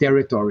your own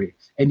territory.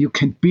 And you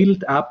can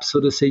build up,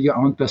 so to say, your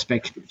own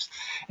perspectives.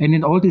 And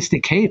in all these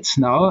decades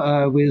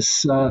now, with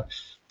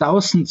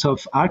thousands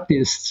of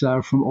artists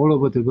from all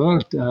over the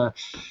world,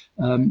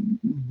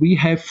 we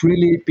have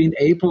really been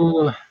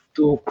able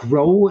to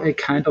grow a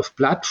kind of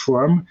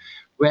platform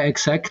where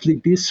exactly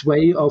this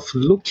way of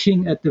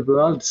looking at the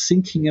world,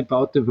 thinking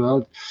about the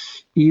world,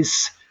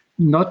 is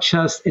not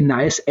just a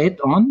nice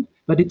add-on,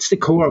 but it's the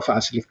core of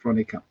Ars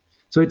Electronica.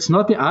 So it's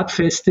not the art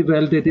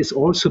festival that is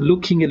also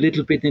looking a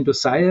little bit into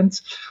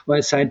science, or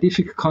a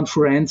scientific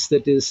conference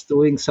that is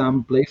doing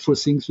some playful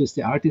things with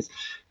the artists.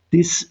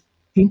 This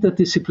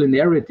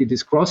interdisciplinarity,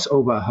 this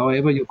crossover,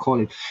 however you call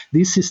it,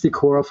 this is the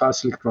core of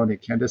Ars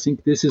Electronica. And I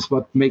think this is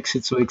what makes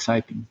it so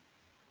exciting.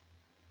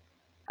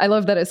 I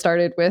love that it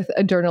started with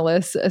a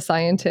journalist, a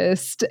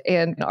scientist,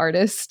 and an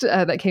artist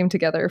that came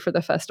together for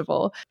the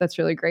festival. That's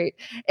really great.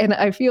 And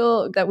I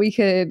feel that we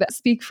could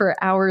speak for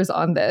hours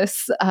on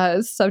this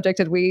subject,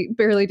 and we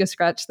barely just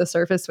scratched the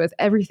surface with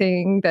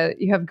everything that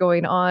you have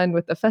going on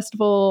with the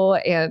festival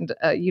and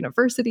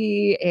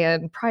university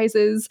and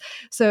prizes.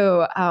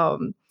 So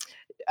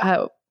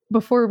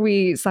before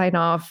we sign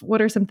off,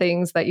 what are some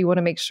things that you want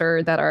to make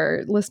sure that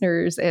our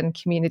listeners and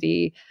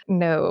community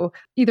know,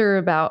 either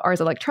about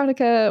Ars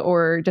Electronica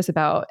or just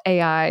about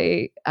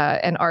AI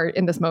and art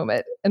in this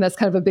moment? And that's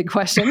kind of a big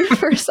question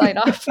for sign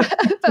off,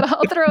 but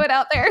I'll throw it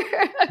out there.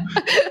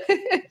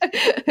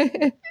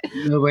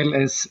 Well,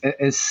 as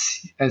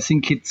I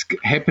think it's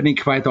happening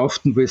quite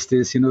often with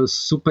this,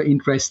 super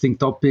interesting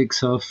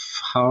topics of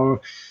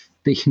how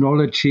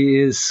technology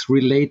is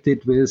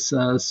related with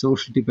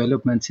social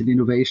developments and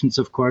innovations.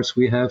 Of course,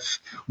 we have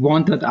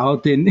wandered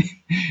out in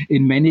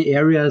many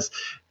areas.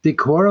 The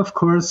core, of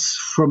course,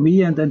 for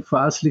me and then for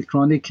Ars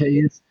Electronica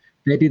is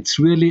that it's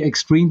really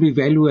extremely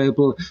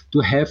valuable to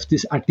have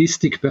this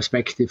artistic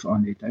perspective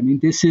on it. I mean,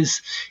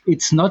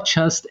 it's not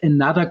just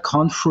another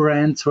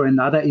conference or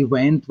another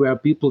event where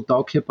people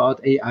talk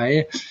about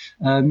AI.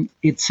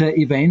 It's an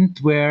event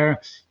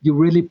where you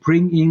really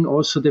bring in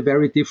also the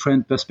very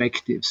different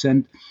perspectives.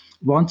 And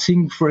one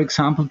thing, for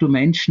example, to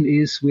mention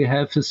is we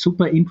have a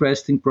super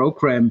interesting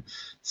program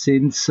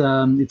since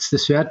it's the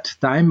third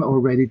time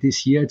already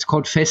this year. It's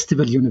called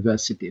Festival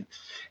University.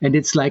 And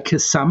it's like a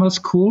summer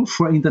school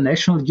for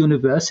international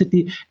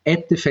university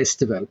at the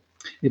festival.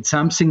 It's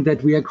something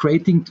that we are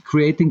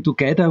creating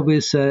together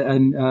with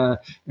a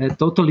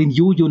totally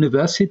new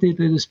university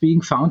that is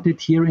being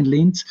founded here in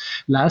Linz.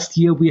 Last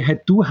year, we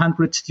had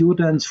 200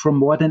 students from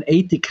more than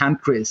 80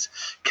 countries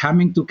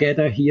coming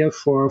together here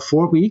for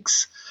 4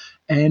 weeks.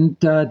 And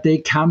they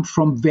come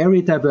from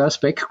very diverse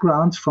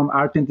backgrounds, from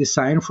art and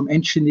design, from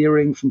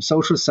engineering, from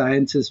social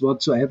sciences,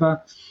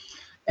 whatsoever.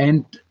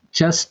 And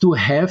just to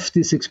have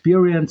this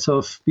experience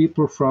of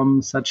people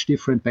from such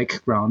different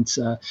backgrounds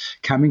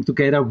coming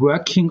together,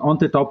 working on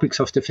the topics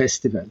of the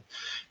festival.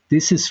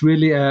 This is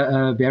really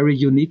a very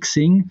unique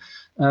thing.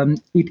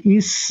 It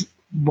is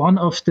one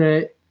of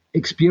the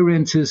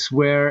experiences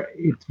where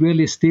it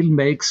really still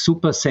makes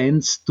super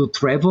sense to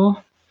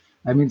travel.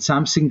 I mean,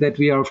 something that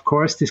we are, of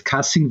course,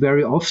 discussing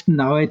very often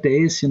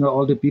nowadays,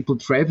 all the people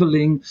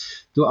traveling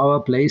to our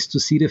place to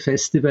see the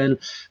festival.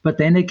 But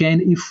then again,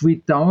 if we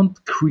don't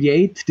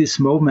create these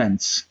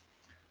moments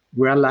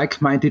where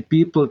like-minded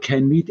people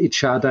can meet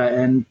each other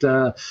and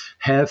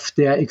have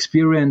their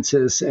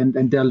experiences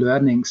and their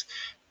learnings,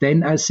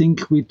 then I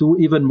think we do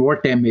even more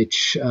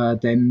damage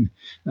than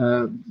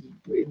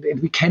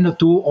we cannot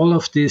do all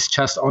of this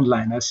just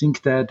online. I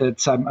think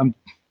that's I'm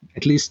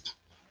at least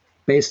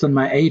based on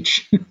my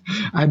age,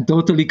 I'm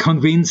totally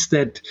convinced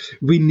that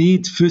we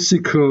need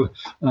physical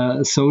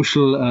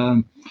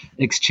social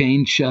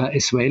exchange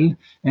as well.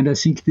 And I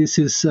think this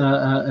is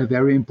a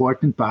very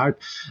important part.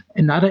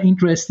 Another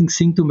interesting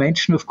thing to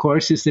mention, of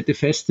course, is that the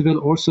festival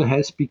also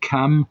has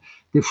become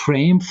the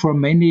frame for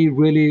many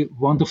really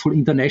wonderful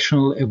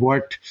international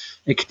award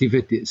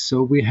activities.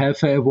 So we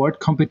have an award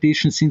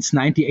competition since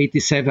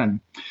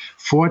 1987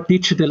 for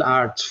digital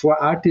arts, for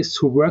artists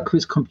who work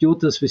with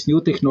computers, with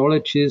new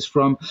technologies,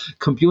 from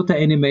computer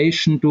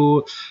animation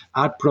to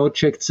art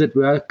projects that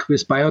work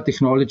with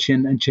biotechnology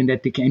and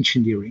genetic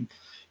engineering.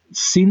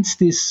 Since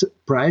this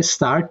prize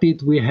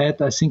started, we had,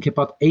 I think,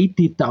 about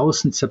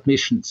 80,000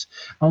 submissions.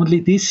 Only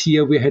this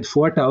year, we had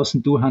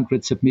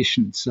 4,200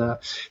 submissions.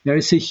 There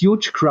is a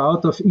huge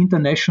crowd of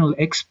international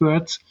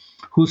experts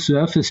who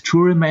serve as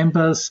jury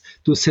members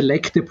to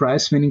select the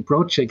prize-winning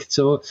project.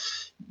 So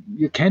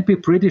you can be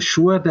pretty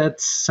sure that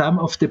some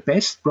of the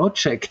best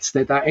projects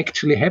that are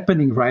actually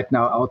happening right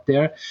now out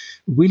there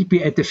will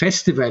be at the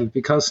festival,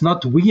 because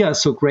not we are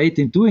so great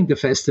in doing the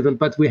festival,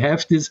 but we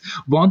have this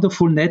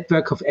wonderful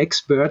network of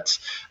experts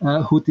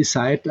who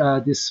decide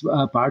these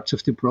parts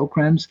of the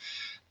programs.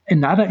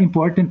 Another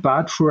important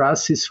part for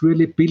us is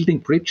really building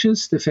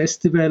bridges. The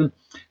festival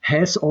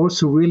has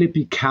also really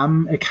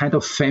become a kind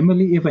of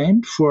family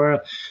event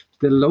for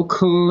the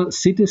local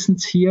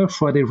citizens here,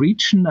 for the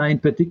region, in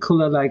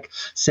particular, like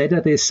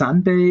Saturday,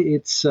 Sunday.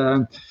 It's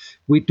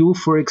we do,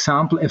 for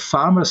example, a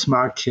farmers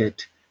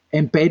market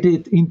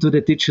embedded into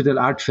the Digital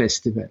Art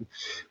Festival.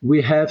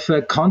 We have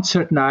a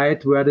concert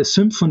night where the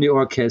symphony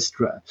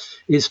orchestra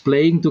is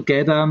playing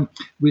together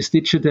with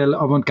digital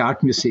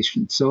avant-garde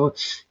musicians. So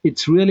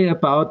it's really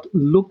about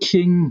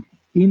looking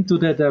into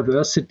the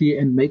diversity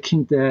and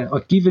giving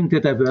the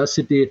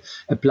diversity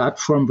a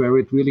platform where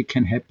it really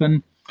can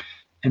happen.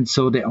 And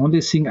so the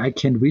only thing I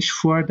can wish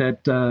for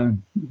that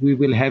we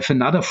will have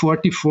another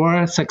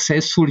 44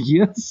 successful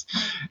years.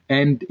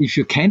 And if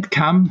you can't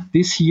come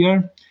this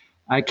year,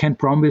 I can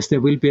promise there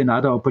will be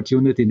another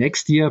opportunity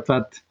next year,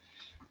 but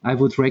I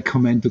would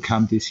recommend to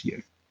come this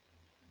year.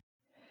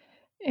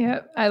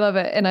 Yeah, I love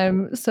it. And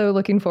I'm so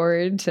looking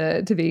forward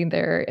to being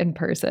there in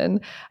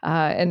person,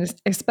 and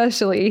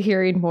especially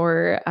hearing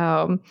more.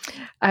 I'm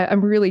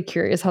really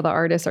curious how the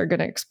artists are going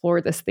to explore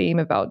this theme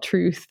about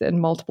truth and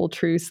multiple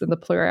truths and the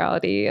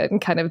plurality and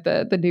kind of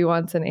the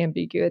nuance and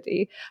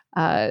ambiguity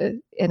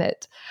in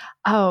it.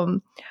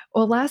 Well,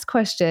 last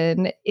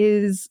question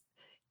is,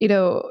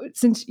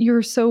 since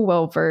you're so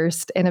well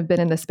versed and have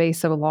been in the space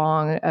so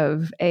long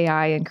of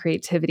AI and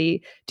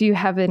creativity, do you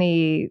have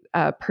any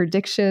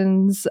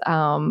predictions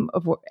and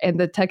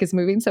the tech is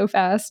moving so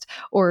fast,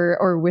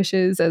 or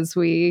wishes as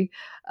we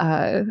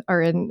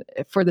are in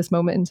for this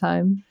moment in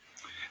time?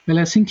 Well,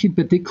 I think in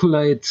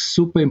particular, it's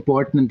super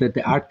important that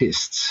the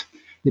artists,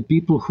 the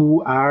people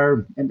who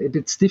are, and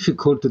it's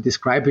difficult to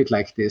describe it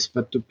like this,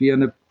 but to be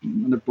on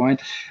a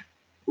point,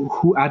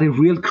 who are the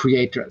real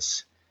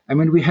creators. I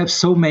mean, we have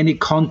so many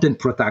content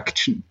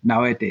production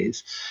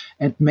nowadays,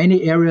 and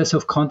many areas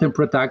of content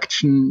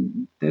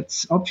production,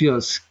 that's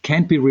obvious,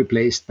 can be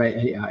replaced by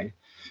AI.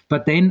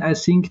 But then I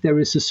think there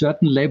is a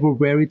certain level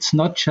where it's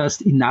not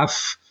just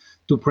enough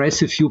to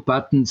press a few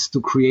buttons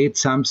to create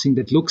something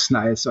that looks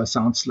nice or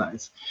sounds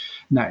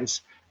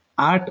nice.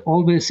 Art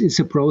always is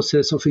a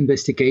process of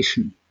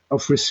investigation.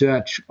 of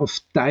research, of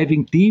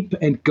diving deep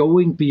and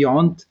going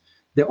beyond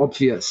the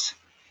obvious.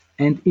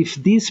 And if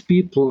these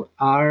people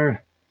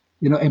are,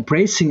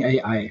 embracing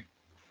AI,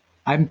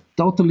 I'm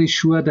totally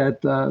sure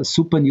that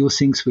super new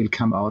things will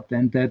come out,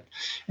 and that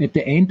at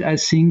the end, I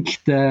think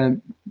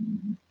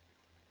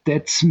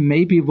that's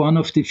maybe one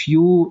of the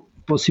few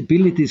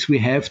possibilities we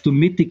have to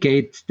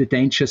mitigate the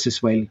dangers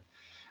as well.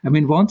 I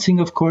mean, one thing,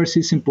 of course,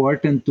 is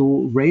important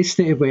to raise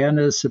the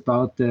awareness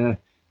about the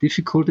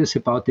difficulties,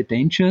 about the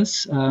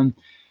dangers.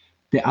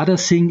 The other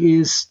thing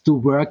is to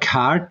work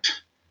hard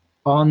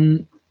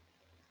on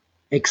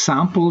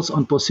examples,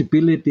 on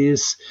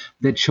possibilities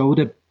that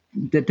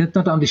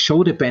not only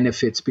show the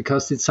benefits,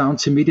 because it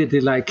sounds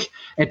immediately like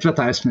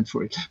advertisement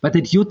for it, but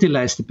that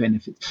utilize the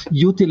benefits,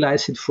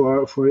 utilize it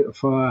for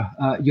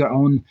your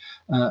own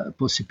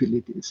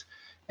possibilities.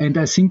 And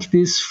I think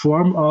this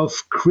form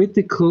of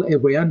critical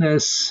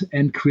awareness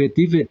and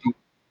creativity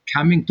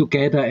coming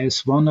together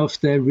as one of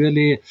the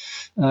really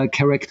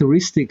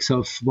characteristics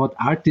of what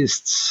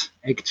artists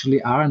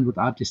actually are and what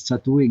artists are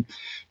doing.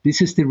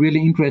 This is the really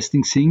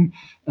interesting thing.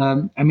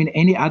 I mean,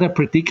 any other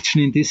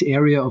prediction in this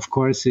area, of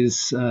course,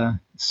 is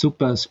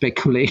super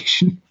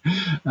speculation.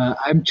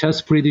 I'm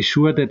just pretty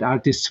sure that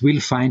artists will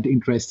find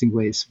interesting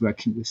ways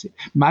working with it.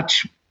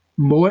 Much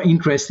more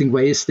interesting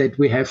ways that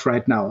we have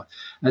right now.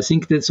 I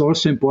think that's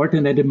also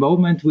important. At the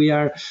moment,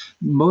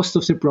 most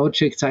of the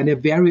projects are in a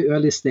very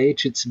early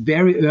stage. It's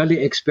very early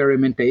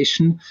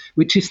experimentation,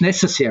 which is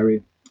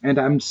necessary. And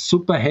I'm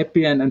super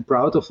happy and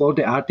proud of all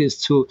the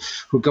artists who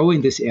go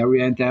in this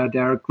area. And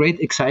there are great,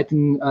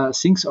 exciting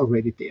things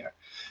already there.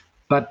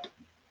 But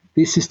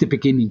this is the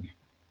beginning.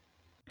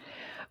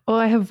 Well,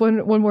 I have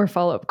one more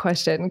follow-up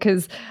question,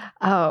 because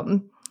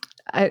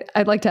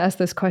I'd like to ask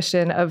this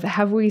question of,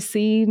 have we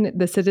seen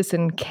the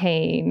Citizen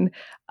Kane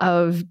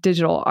of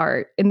digital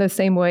art in the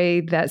same way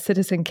that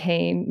Citizen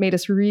Kane made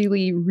us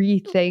really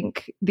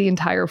rethink the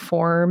entire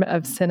form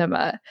of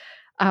cinema?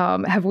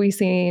 Have we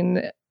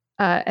seen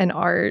an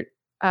art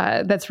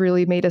that's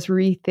really made us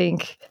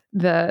rethink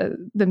the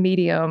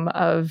medium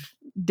of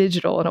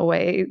digital in a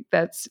way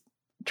that's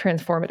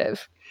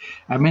transformative?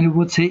 I mean, I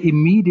would say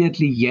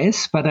immediately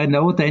yes, but I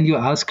know then you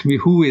ask me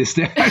who is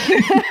there.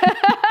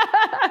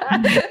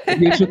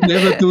 We should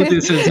never do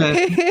this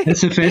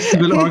as a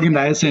festival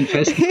organizer and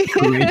festival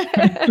curator.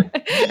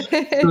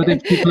 So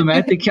the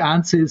diplomatic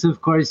answer is,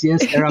 of course,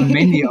 yes, there are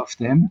many of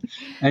them.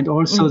 And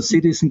also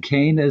Citizen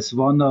Kane as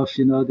one of,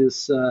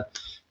 these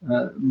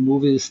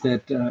movies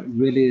that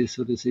really,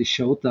 so to say,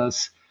 showed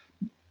us.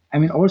 I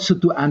mean, also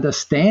to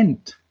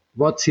understand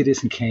what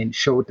Citizen Kane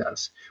showed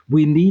us,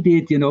 we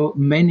needed,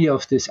 many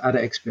of these other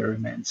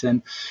experiments.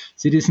 And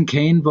Citizen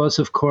Kane was,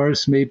 of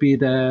course, maybe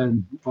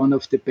one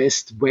of the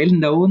best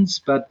well-knowns.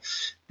 But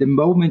the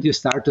moment you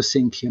start to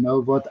think,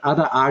 what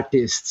other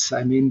artists,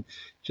 I mean,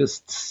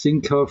 just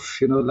think of,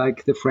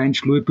 like the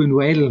French Louis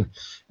Buñuel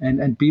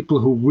and people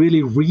who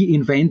really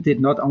reinvented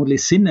not only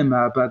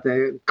cinema, but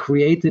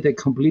created a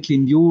completely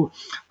new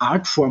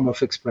art form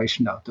of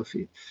expression out of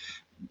it.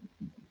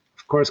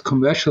 Course,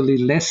 commercially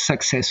less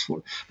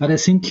successful. But I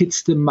think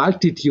it's the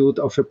multitude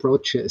of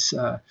approaches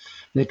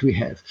that we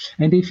have.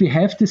 And if we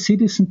have the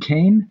Citizen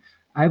Kane,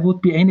 I would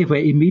be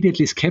anyway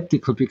immediately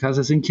skeptical, because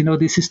I think,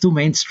 this is too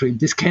mainstream.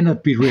 This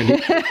cannot be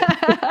really.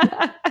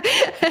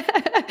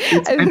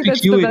 I think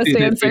that's the best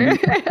answer.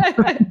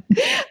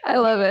 I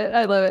love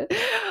it.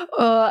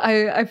 Well,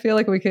 I feel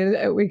like we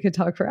could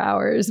talk for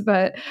hours,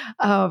 but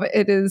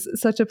it is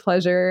such a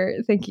pleasure.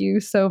 Thank you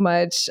so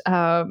much.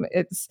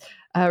 It's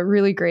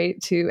really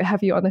great to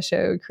have you on the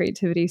show,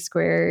 Creativity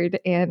Squared,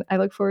 and I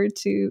look forward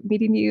to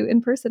meeting you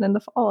in person in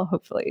the fall,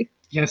 hopefully.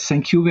 Yes,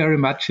 thank you very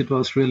much. It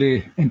was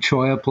really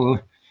enjoyable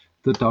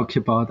to talk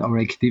about our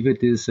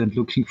activities, and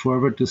looking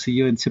forward to see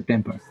you in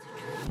September.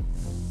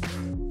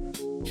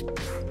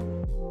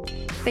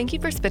 Thank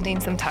you for spending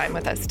some time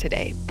with us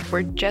today.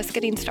 We're just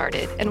getting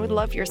started and would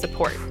love your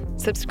support.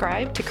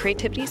 Subscribe to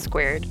Creativity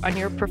Squared on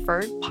your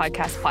preferred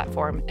podcast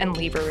platform and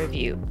leave a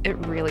review. It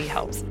really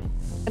helps.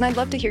 And I'd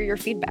love to hear your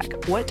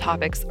feedback. What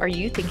topics are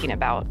you thinking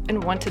about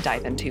and want to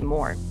dive into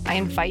more? I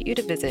invite you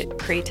to visit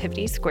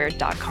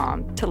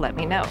creativitysquared.com to let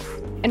me know.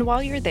 And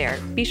while you're there,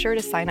 be sure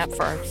to sign up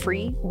for our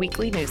free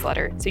weekly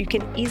newsletter so you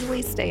can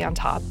easily stay on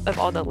top of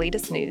all the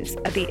latest news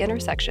at the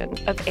intersection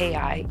of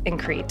AI and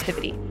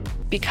creativity.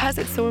 Because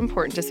it's so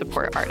important to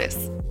support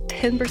artists,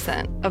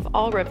 10% of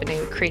all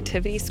revenue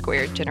Creativity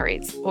Squared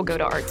generates will go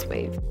to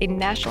ArtsWave, a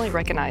nationally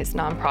recognized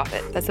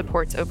nonprofit that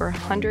supports over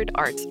 100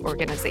 arts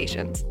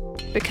organizations.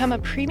 Become a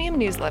premium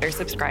newsletter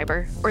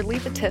subscriber or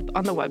leave a tip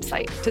on the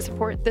website to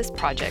support this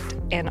project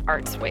and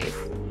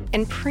ArtsWave.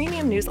 And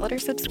premium newsletter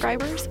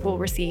subscribers will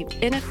receive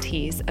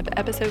NFTs of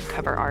episode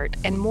cover art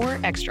and more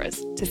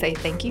extras to say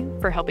thank you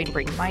for helping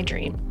bring my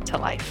dream to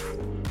life.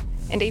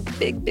 And a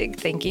big, big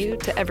thank you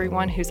to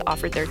everyone who's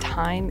offered their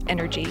time,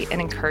 energy,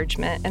 and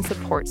encouragement and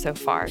support so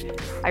far.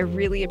 I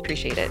really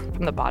appreciate it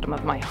from the bottom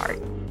of my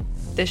heart.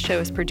 This show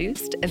is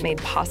produced and made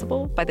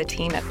possible by the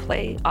team at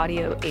Play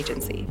Audio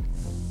Agency.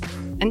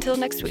 Until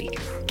next week,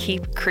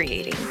 keep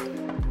creating.